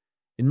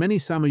 In many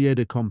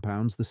Samoyeda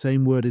compounds, the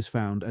same word is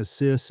found as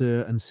sir,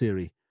 and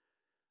siri.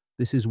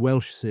 This is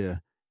Welsh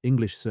sir,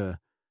 English sir,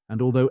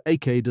 and although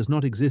ake does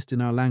not exist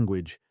in our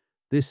language,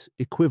 this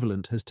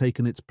equivalent has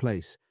taken its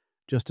place,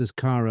 just as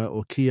Kara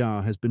or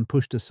Kiar has been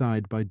pushed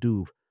aside by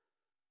dúb.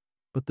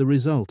 But the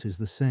result is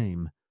the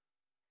same.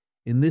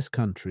 In this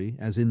country,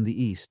 as in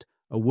the East,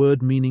 a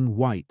word meaning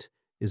white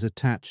is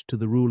attached to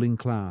the ruling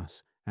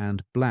class,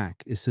 and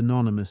black is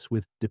synonymous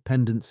with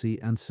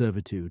dependency and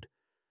servitude.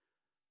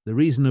 The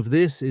reason of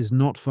this is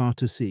not far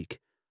to seek,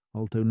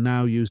 although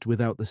now used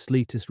without the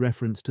slightest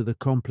reference to the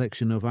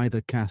complexion of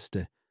either caste.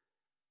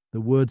 The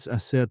words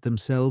assert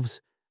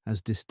themselves,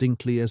 as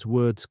distinctly as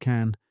words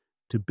can,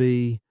 to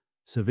be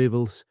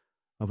survivals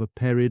of a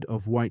period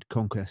of white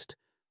conquest,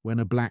 when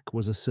a black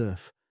was a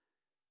serf.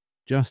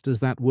 Just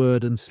as that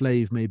word and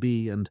slave may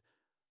be, and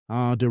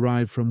are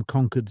derived from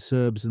conquered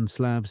Serbs and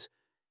Slavs,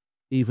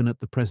 even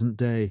at the present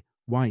day,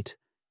 white,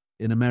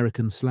 in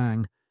American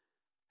slang,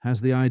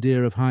 has the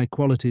idea of high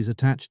qualities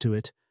attached to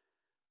it,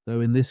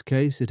 though in this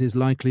case it is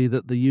likely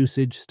that the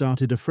usage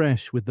started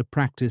afresh with the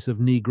practice of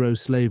Negro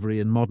slavery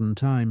in modern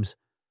times.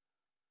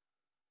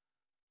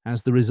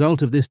 As the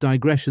result of this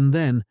digression,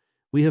 then,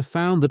 we have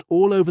found that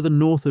all over the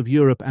north of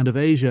Europe and of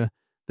Asia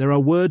there are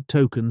word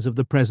tokens of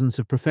the presence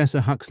of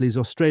Professor Huxley's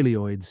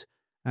Australioids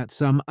at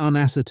some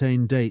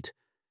unascertained date,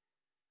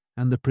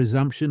 and the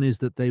presumption is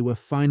that they were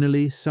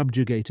finally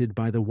subjugated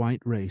by the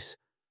white race.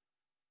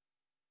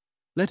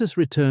 Let us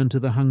return to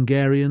the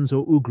Hungarians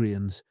or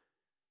Ugrians.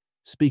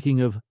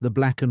 Speaking of the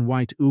black and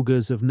white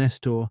Ugars of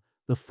Nestor,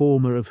 the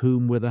former of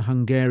whom were the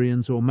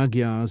Hungarians or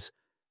Magyars,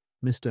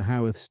 Mr.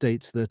 Howarth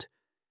states that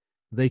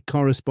they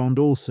correspond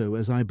also,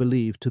 as I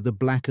believe, to the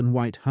black and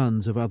white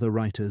Huns of other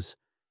writers.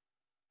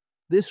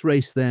 This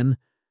race, then,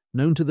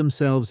 known to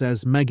themselves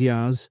as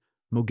Magyars,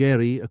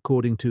 Mogeri,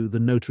 according to the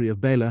Notary of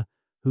Bela,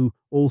 who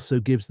also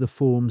gives the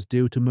forms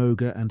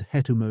Deutemoga and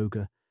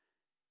Hetumoga,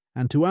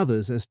 and to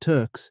others as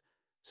Turks,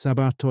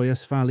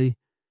 Sabartoyasfali,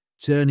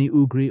 Cherny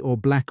Ugri or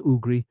Black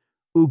Ugri,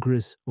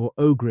 Ogres or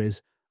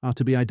Ogres, are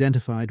to be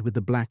identified with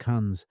the Black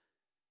Huns.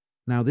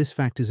 Now this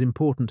fact is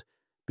important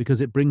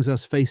because it brings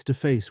us face to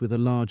face with a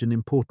large and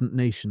important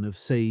nation of,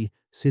 say,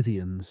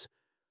 Scythians,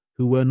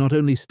 who were not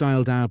only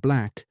styled our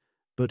black,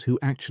 but who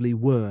actually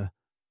were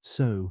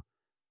so,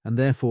 and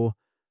therefore,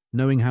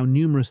 knowing how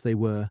numerous they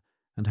were,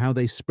 and how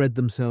they spread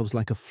themselves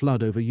like a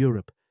flood over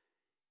Europe,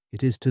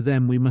 it is to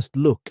them we must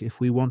look if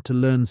we want to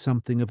learn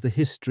something of the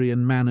history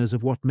and manners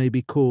of what may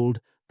be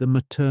called the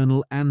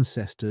maternal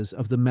ancestors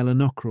of the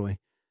Melanochroi.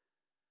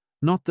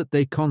 Not that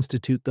they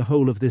constitute the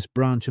whole of this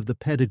branch of the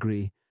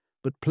pedigree,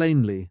 but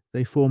plainly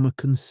they form a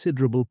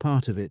considerable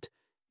part of it,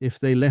 if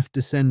they left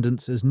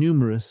descendants as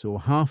numerous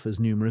or half as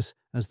numerous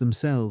as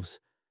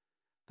themselves.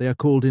 They are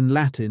called in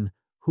Latin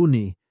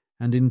Huni,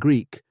 and in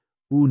Greek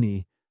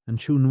Uni and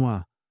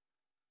Chounois.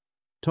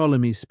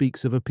 Ptolemy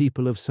speaks of a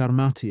people of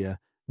Sarmatia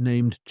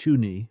named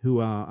Chuni, who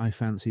are, I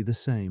fancy, the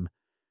same.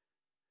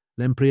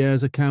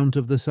 Lempriere's account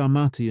of the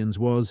Sarmatians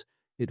was,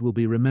 it will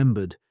be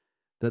remembered,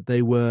 that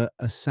they were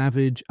a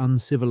savage,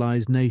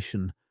 uncivilized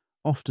nation,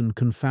 often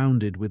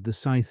confounded with the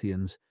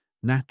Scythians,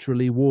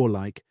 naturally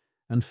warlike,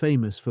 and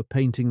famous for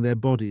painting their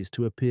bodies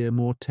to appear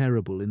more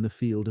terrible in the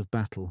field of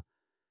battle.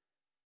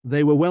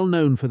 They were well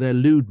known for their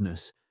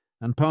lewdness,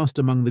 and passed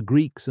among the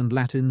Greeks and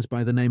Latins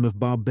by the name of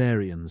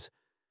barbarians,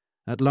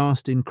 at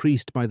last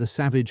increased by the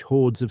savage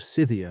hordes of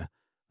Scythia,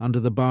 under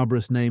the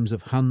barbarous names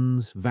of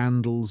Huns,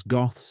 Vandals,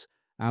 Goths,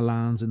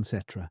 Alans,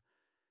 etc.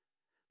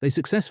 They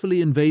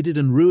successfully invaded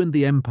and ruined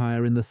the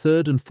empire in the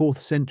 3rd and 4th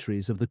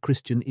centuries of the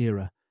Christian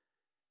era.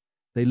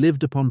 They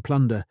lived upon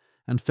plunder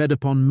and fed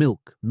upon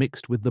milk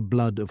mixed with the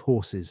blood of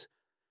horses.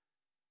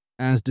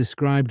 As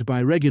described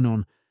by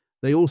Reginon,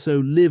 they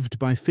also lived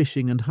by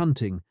fishing and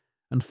hunting,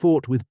 and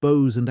fought with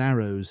bows and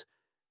arrows,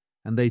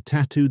 and they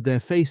tattooed their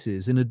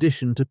faces in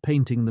addition to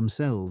painting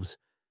themselves.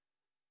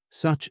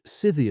 Such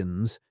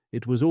Scythians,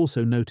 it was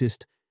also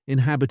noticed,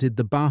 inhabited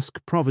the Basque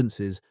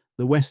provinces,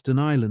 the Western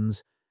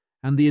Islands,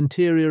 and the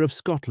interior of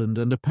Scotland,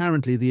 and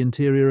apparently the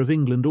interior of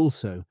England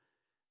also,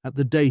 at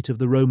the date of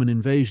the Roman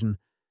invasion,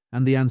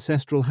 and the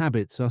ancestral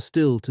habits are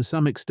still, to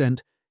some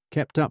extent,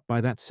 kept up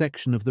by that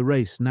section of the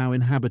race now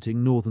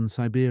inhabiting northern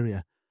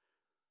Siberia.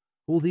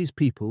 All these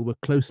people were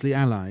closely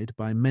allied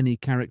by many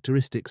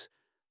characteristics,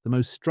 the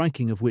most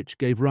striking of which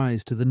gave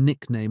rise to the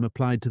nickname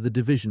applied to the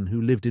division who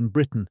lived in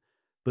Britain,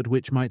 but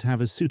which might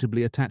have as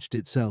suitably attached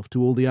itself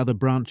to all the other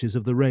branches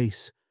of the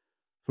race,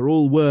 for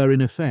all were,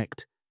 in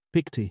effect,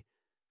 Picti.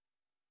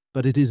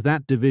 But it is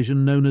that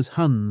division known as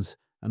Huns,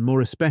 and more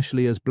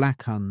especially as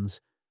Black Huns,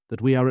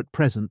 that we are at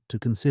present to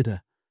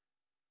consider.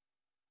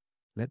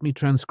 Let me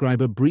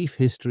transcribe a brief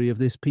history of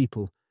this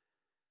people.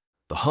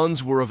 The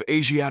Huns were of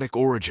Asiatic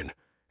origin,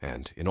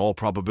 and, in all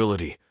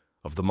probability,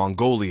 of the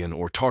Mongolian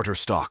or Tartar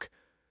stock,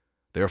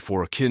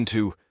 therefore akin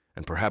to,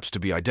 and perhaps to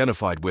be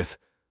identified with,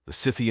 the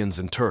Scythians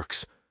and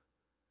Turks.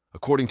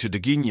 According to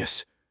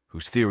Degenius,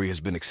 whose theory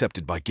has been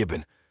accepted by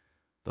Gibbon,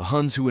 the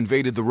Huns who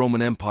invaded the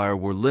Roman Empire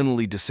were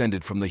lineally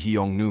descended from the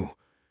Xiongnu,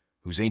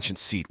 whose ancient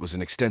seat was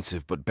an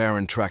extensive but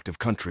barren tract of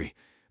country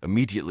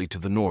immediately to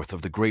the north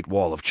of the Great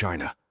Wall of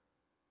China.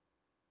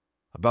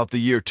 About the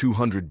year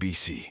 200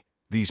 BC,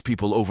 these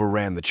people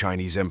overran the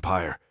Chinese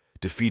Empire,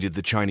 defeated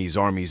the Chinese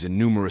armies in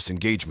numerous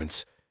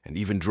engagements, and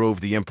even drove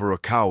the Emperor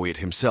Kaoit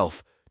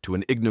himself to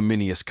an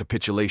ignominious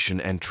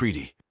capitulation and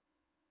treaty.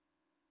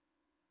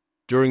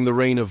 During the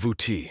reign of Wu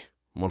Ti,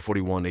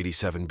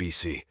 141-87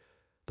 BC,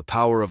 the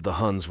power of the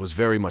Huns was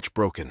very much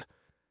broken.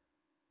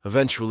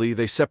 Eventually,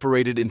 they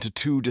separated into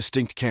 2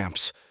 distinct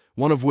camps,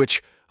 one of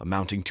which,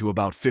 amounting to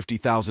about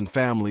 50,000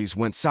 families,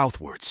 went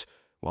southwards,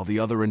 while the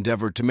other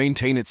endeavored to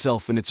maintain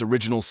itself in its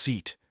original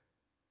seat.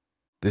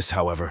 This,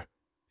 however,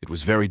 it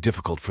was very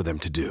difficult for them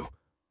to do,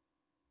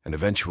 and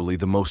eventually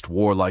the most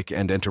warlike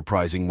and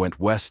enterprising went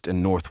west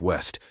and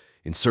northwest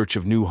in search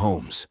of new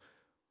homes.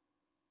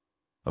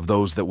 Of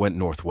those that went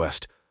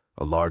northwest,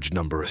 a large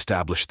number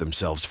established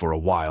themselves for a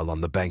while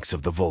on the banks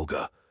of the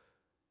Volga.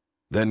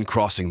 Then,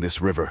 crossing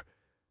this river,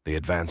 they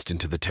advanced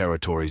into the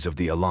territories of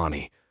the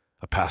Alani,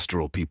 a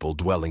pastoral people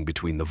dwelling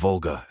between the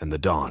Volga and the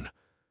Don.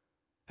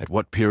 At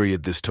what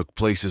period this took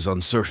place is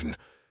uncertain,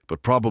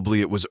 but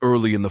probably it was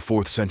early in the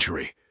 4th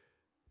century.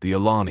 The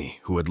Alani,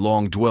 who had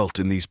long dwelt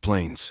in these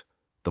plains,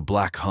 the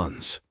Black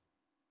Huns.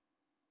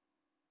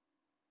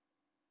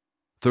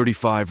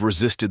 35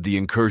 resisted the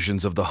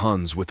incursions of the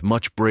Huns with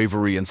much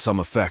bravery and some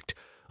effect,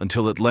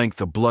 until at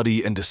length a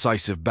bloody and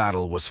decisive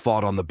battle was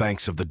fought on the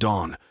banks of the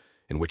Don,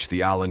 in which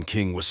the Alan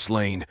king was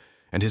slain,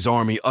 and his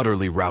army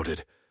utterly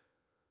routed.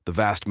 The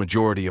vast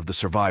majority of the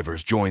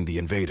survivors joined the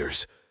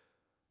invaders.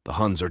 The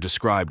Huns are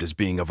described as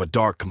being of a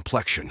dark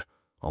complexion,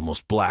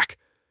 almost black,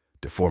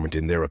 deformant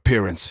in their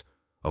appearance,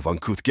 of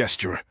uncouth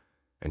gesture,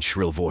 and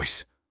shrill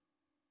voice.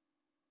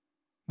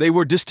 They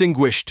were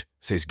distinguished,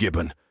 says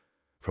Gibbon,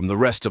 from the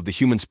rest of the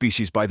human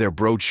species by their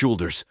broad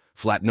shoulders,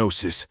 flat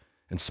noses,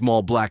 and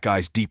small black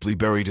eyes deeply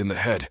buried in the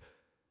head,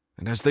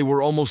 and as they were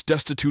almost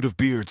destitute of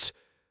beards,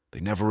 they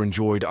never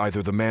enjoyed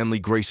either the manly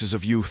graces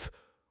of youth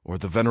or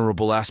the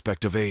venerable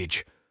aspect of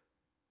age.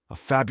 A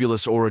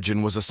fabulous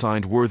origin was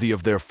assigned worthy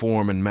of their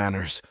form and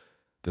manners,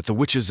 that the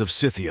witches of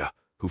Scythia,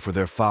 who for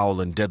their foul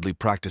and deadly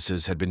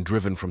practices had been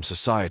driven from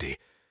society,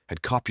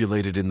 had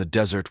copulated in the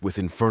desert with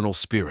infernal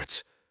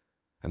spirits,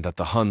 and that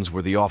the Huns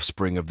were the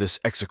offspring of this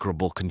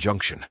execrable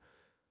conjunction.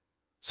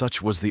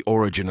 Such was the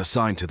origin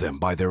assigned to them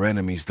by their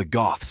enemies the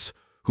Goths,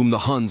 whom the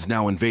Huns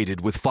now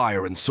invaded with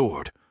fire and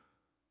sword.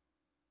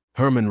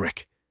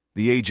 Hermanric,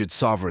 the aged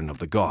sovereign of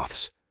the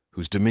Goths,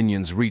 whose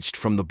dominions reached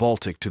from the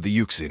Baltic to the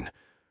Euxine,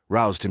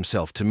 roused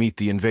himself to meet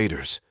the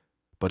invaders,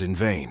 but in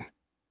vain.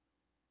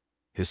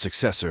 His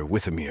successor,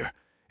 Withamir,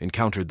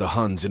 encountered the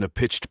Huns in a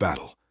pitched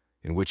battle,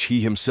 in which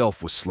he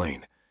himself was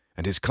slain,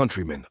 and his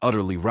countrymen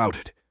utterly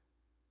routed.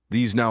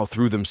 These now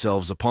threw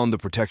themselves upon the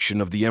protection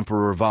of the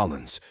Emperor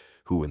Valens,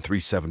 who in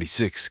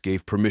 376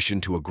 gave permission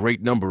to a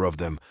great number of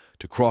them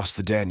to cross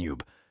the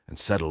Danube and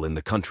settle in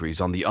the countries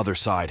on the other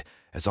side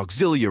as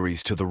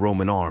auxiliaries to the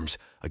Roman arms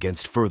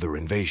against further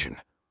invasion.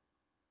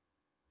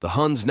 The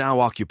Huns now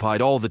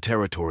occupied all the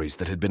territories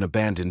that had been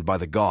abandoned by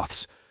the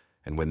Goths,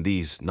 and when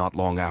these, not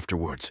long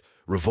afterwards,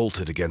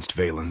 revolted against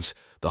Valens,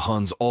 the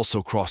Huns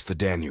also crossed the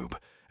Danube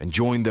and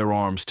joined their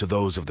arms to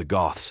those of the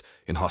Goths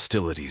in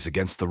hostilities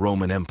against the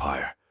Roman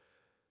Empire.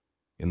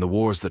 In the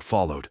wars that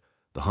followed,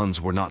 the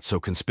Huns were not so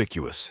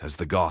conspicuous as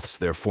the Goths,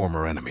 their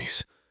former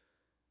enemies.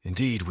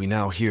 Indeed, we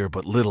now hear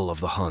but little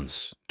of the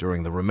Huns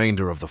during the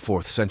remainder of the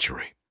 4th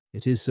century.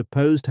 It is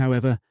supposed,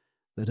 however,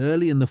 that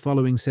early in the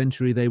following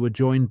century they were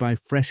joined by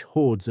fresh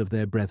hordes of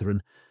their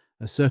brethren,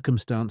 a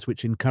circumstance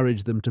which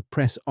encouraged them to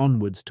press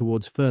onwards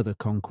towards further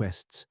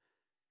conquests.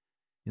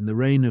 In the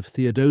reign of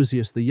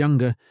Theodosius the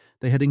Younger,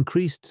 they had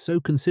increased so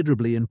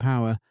considerably in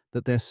power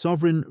that their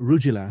sovereign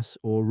Rugilas,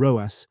 or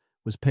Roas,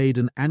 was paid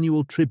an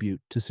annual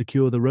tribute to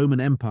secure the Roman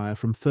Empire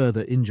from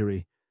further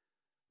injury.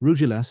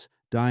 Rugilas,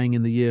 dying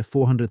in the year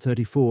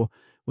 434,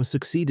 was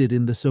succeeded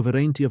in the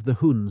sovereignty of the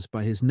Huns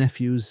by his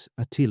nephews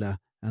Attila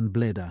and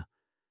Bleda.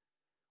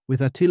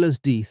 With Attila's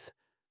death,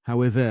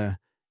 however,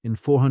 in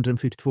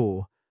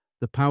 454,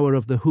 the power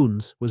of the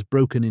Huns was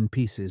broken in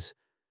pieces.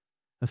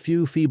 A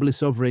few feeble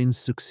sovereigns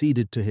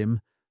succeeded to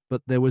him,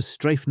 but there was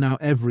strife now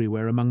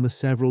everywhere among the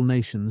several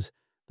nations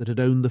that had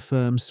owned the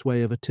firm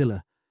sway of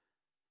Attila,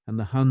 and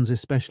the Huns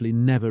especially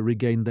never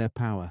regained their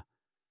power.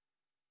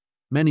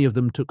 Many of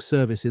them took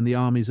service in the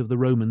armies of the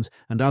Romans,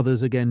 and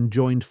others again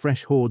joined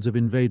fresh hordes of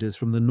invaders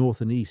from the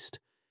north and east,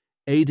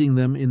 aiding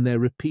them in their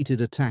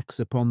repeated attacks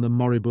upon the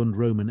moribund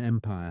Roman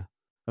Empire.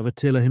 Of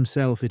Attila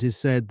himself it is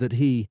said that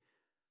he,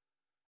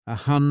 a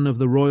Hun of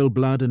the royal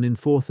blood, and in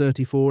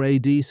 434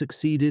 AD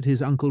succeeded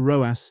his uncle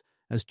Roas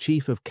as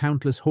chief of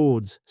countless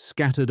hordes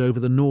scattered over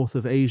the north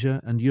of Asia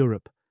and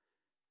Europe.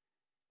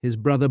 His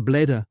brother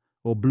Bleda,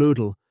 or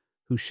Blödel,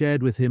 who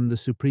shared with him the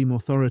supreme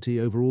authority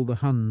over all the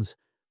Huns,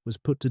 was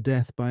put to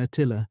death by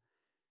Attila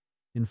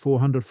in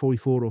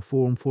 444 or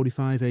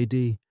 445 AD.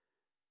 The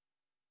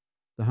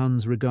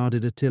Huns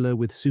regarded Attila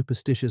with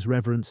superstitious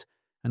reverence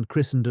and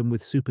Christendom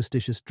with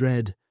superstitious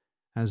dread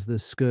as the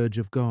scourge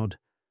of God.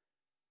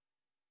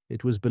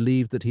 It was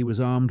believed that he was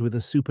armed with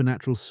a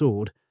supernatural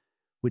sword,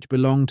 which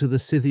belonged to the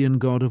Scythian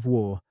god of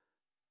war,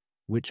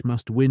 which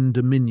must win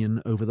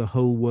dominion over the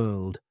whole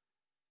world.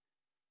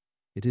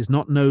 It is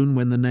not known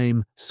when the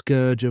name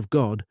Scourge of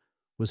God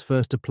was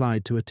first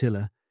applied to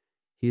Attila.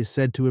 He is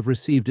said to have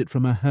received it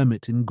from a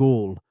hermit in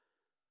Gaul.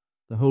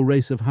 The whole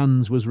race of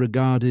Huns was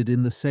regarded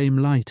in the same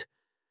light.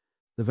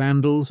 The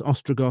Vandals,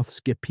 Ostrogoths,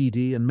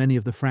 Gepidi, and many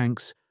of the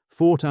Franks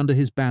fought under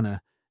his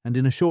banner, and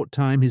in a short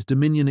time his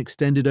dominion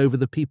extended over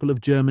the people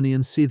of Germany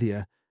and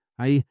Scythia,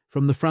 i.e.,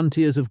 from the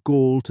frontiers of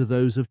Gaul to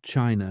those of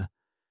China.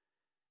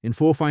 In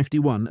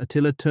 451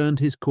 Attila turned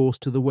his course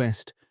to the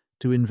west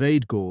to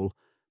invade Gaul,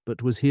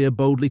 but was here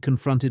boldly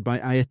confronted by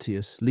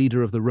Aetius,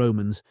 leader of the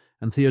Romans,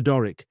 and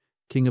Theodoric,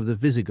 king of the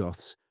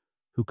Visigoths,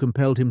 who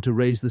compelled him to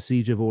raise the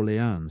siege of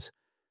Orleans.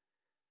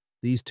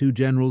 These two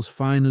generals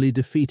finally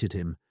defeated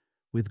him,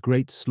 with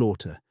great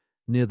slaughter,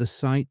 near the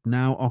site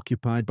now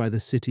occupied by the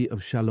city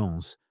of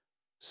Chalons,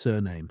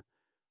 surname.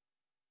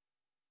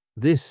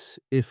 This,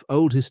 if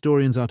old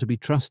historians are to be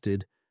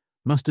trusted,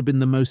 must have been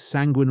the most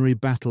sanguinary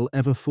battle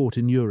ever fought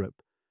in Europe,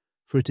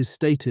 for it is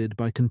stated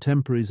by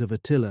contemporaries of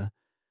Attila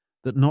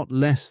that not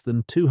less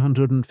than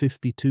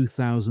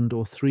 252,000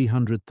 or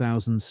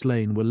 300,000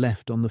 slain were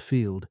left on the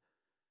field.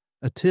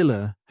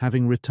 Attila,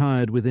 having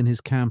retired within his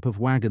camp of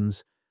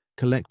wagons,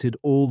 collected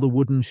all the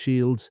wooden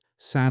shields,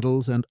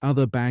 saddles, and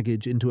other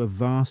baggage into a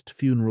vast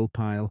funeral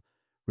pile,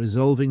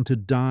 resolving to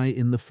die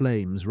in the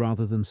flames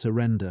rather than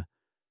surrender.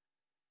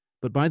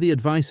 But by the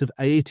advice of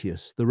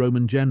Aetius, the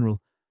Roman general,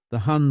 the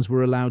Huns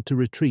were allowed to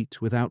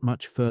retreat without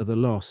much further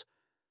loss,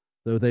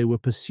 though they were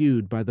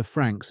pursued by the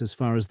Franks as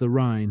far as the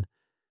Rhine.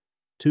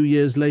 2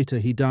 years later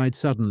he died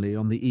suddenly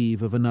on the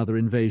eve of another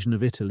invasion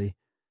of Italy.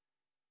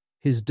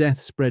 His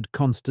death spread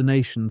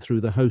consternation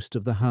through the host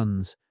of the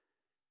Huns.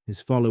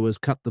 His followers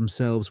cut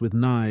themselves with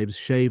knives,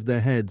 shaved their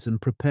heads, and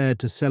prepared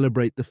to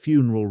celebrate the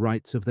funeral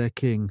rites of their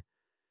king.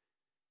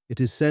 It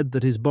is said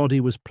that his body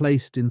was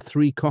placed in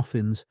 3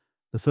 coffins,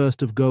 the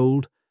first of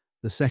gold,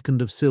 the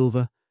second of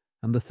silver,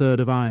 and the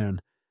third of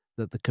iron,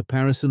 that the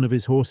caparison of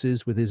his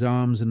horses with his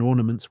arms and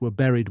ornaments were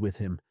buried with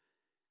him,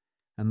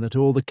 and that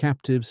all the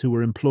captives who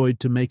were employed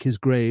to make his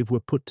grave were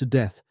put to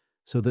death,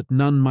 so that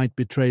none might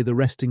betray the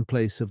resting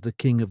place of the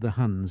king of the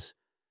Huns.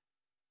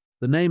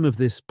 The name of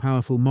this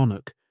powerful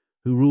monarch,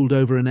 who ruled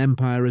over an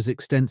empire as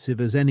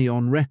extensive as any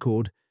on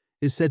record,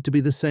 is said to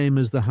be the same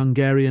as the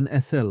Hungarian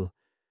Ethel,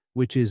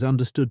 which is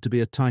understood to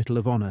be a title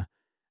of honour,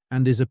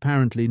 and is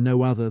apparently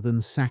no other than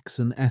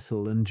Saxon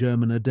Ethel and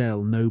German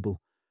Adele noble.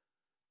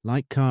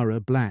 Like Kara,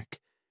 black,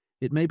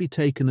 it may be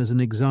taken as an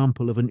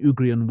example of an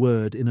Ugrian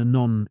word in a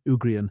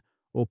non-Ugrian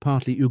or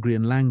partly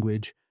Ugrian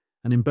language,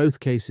 and in both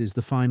cases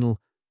the final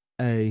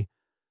a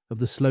of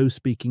the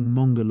slow-speaking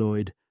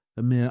Mongoloid,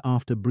 a mere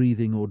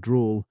after-breathing or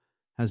drawl,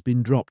 has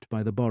been dropped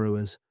by the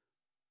borrowers.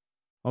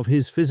 Of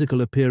his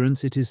physical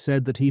appearance it is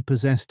said that he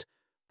possessed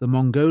the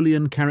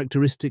Mongolian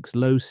characteristics: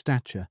 low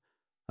stature,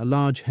 a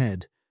large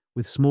head,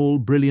 with small,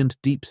 brilliant,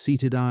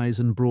 deep-seated eyes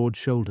and broad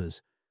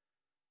shoulders.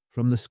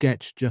 From the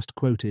sketch just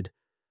quoted,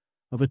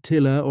 of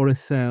Attila or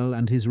Ethel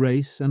and his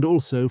race, and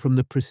also from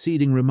the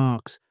preceding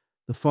remarks,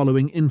 the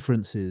following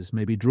inferences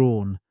may be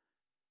drawn.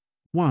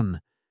 1.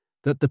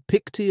 That the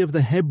Picti of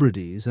the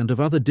Hebrides and of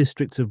other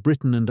districts of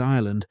Britain and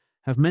Ireland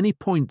have many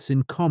points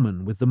in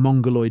common with the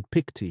Mongoloid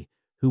Picti,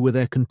 who were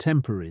their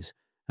contemporaries,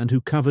 and who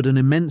covered an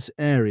immense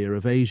area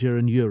of Asia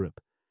and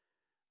Europe,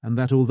 and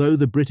that although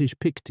the British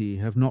Picti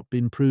have not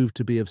been proved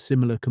to be of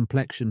similar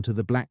complexion to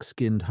the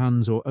black-skinned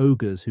Huns or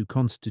Ogres who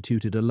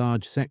constituted a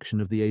large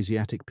section of the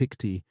Asiatic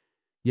Picti,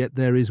 yet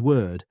there is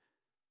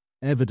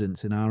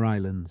evidence in our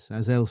islands,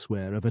 as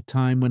elsewhere, of a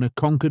time when a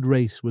conquered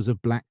race was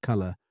of black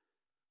colour.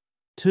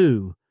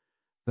 2.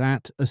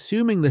 That,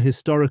 assuming the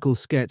historical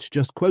sketch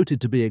just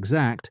quoted to be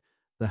exact,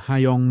 the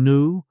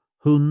Hyongnu,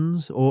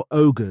 Huns, or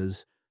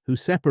Ogres, who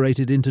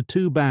separated into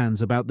two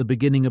bands about the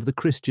beginning of the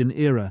Christian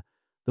era,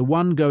 the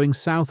one going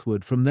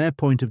southward from their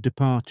point of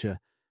departure,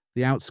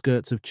 the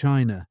outskirts of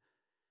China,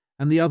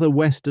 and the other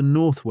west and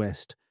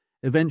northwest,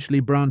 eventually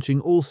branching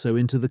also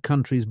into the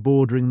countries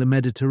bordering the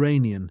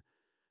Mediterranean,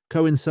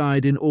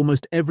 coincide in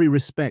almost every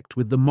respect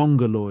with the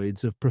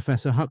Mongoloids of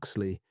Professor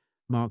Huxley,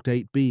 marked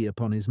 8b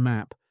upon his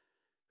map,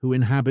 who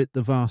inhabit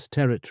the vast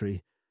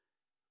territory,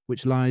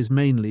 which lies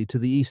mainly to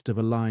the east of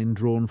a line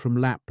drawn from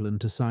Lapland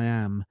to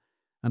Siam,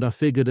 and are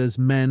figured as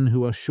men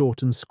who are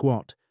short and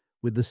squat,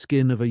 with the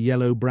skin of a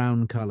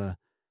yellow-brown colour,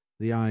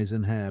 the eyes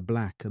and hair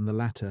black, and the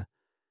latter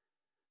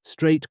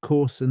straight,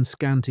 coarse, and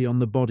scanty on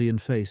the body and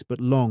face,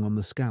 but long on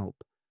the scalp.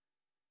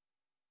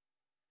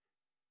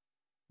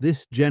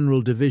 This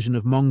general division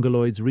of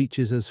Mongoloids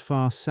reaches as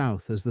far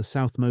south as the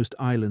southmost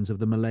islands of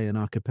the Malayan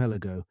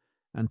archipelago,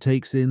 and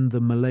takes in the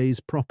Malays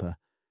proper,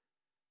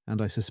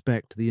 and I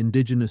suspect the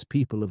indigenous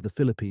people of the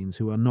Philippines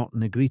who are not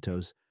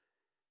Negritos,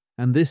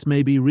 and this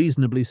may be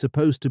reasonably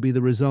supposed to be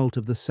the result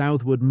of the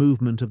southward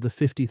movement of the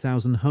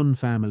 50,000 Hun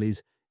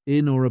families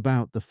in or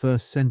about the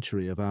 1st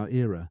century of our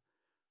era.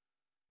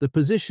 The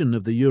position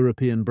of the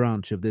European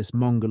branch of this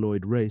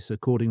Mongoloid race,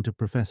 according to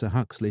Professor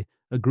Huxley,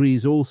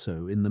 agrees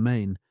also, in the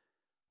main,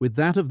 with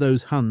that of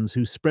those Huns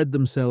who spread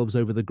themselves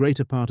over the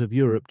greater part of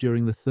Europe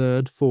during the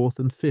 3rd, 4th,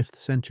 and 5th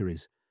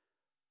centuries.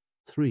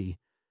 3.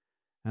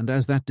 And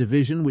as that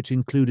division which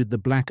included the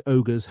black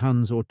Ogres,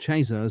 Huns, or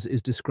Chazars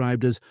is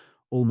described as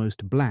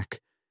almost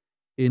black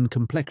in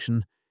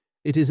complexion,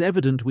 it is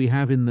evident we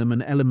have in them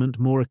an element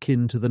more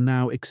akin to the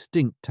now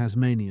extinct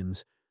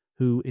Tasmanians,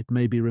 who, it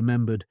may be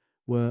remembered,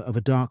 were of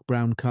a dark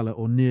brown colour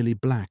or nearly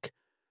black,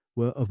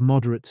 were of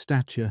moderate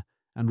stature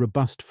and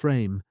robust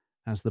frame,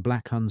 as the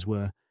black Huns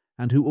were,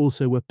 and who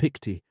also were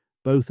Picti,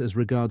 both as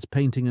regards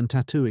painting and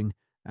tattooing,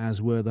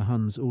 as were the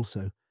Huns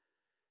also.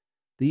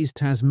 These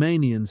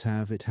Tasmanians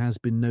have, it has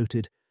been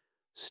noted,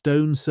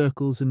 stone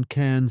circles and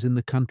cairns in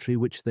the country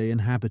which they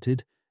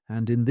inhabited,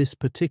 and in this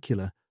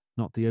particular,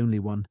 not the only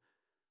one,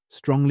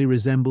 strongly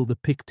resemble the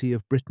Picti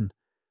of Britain.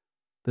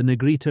 The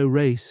Negrito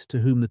race, to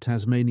whom the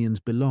Tasmanians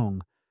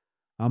belong,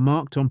 are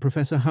marked on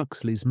Professor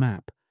Huxley's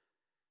map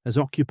as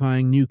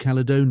occupying New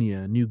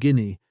Caledonia, New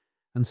Guinea,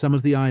 and some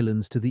of the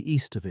islands to the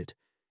east of it,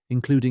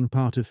 including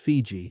part of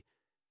Fiji,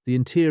 the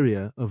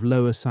interior of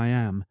Lower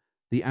Siam,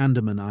 the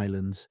Andaman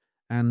Islands,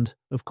 and,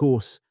 of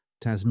course,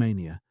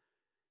 Tasmania.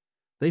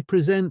 They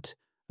present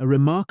a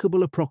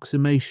remarkable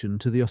approximation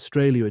to the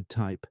Australoid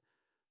type,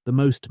 the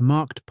most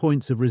marked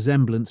points of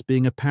resemblance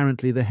being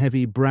apparently the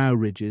heavy brow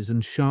ridges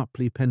and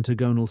sharply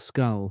pentagonal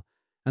skull,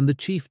 and the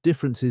chief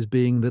differences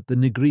being that the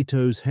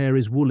Negrito's hair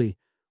is woolly,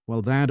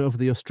 while that of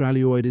the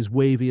Australoid is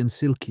wavy and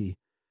silky,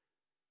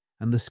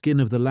 and the skin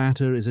of the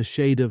latter is a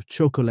shade of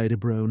chocolate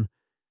brown,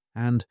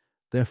 and,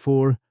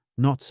 therefore,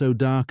 not so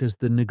dark as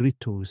the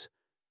Negrito's.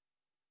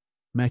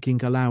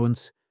 Making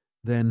allowance,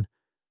 then,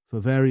 for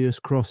various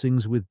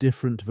crossings with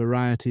different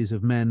varieties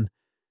of men,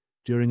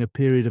 during a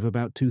period of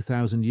about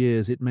 2,000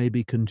 years it may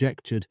be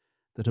conjectured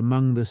that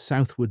among the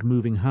southward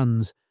moving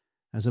Huns,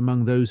 as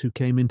among those who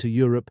came into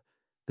Europe,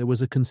 there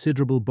was a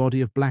considerable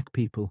body of black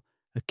people,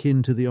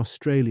 akin to the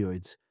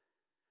Australoids,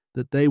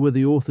 that they were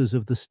the authors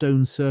of the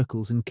stone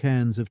circles and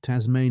cairns of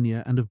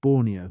Tasmania and of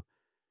Borneo,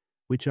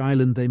 which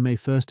island they may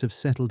first have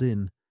settled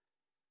in,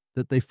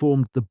 that they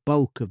formed the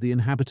bulk of the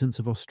inhabitants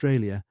of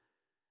Australia,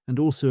 and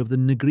also of the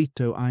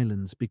Negrito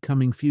Islands,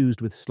 becoming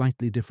fused with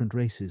slightly different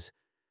races,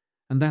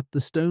 and that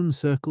the stone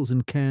circles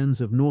and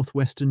cairns of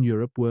northwestern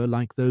Europe were,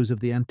 like those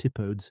of the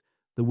Antipodes,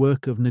 the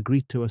work of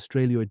Negrito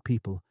Australoid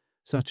people,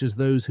 such as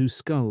those whose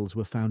skulls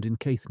were found in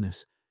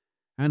Caithness,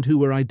 and who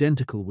were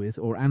identical with,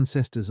 or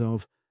ancestors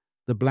of,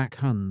 the Black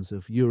Huns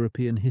of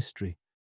European history.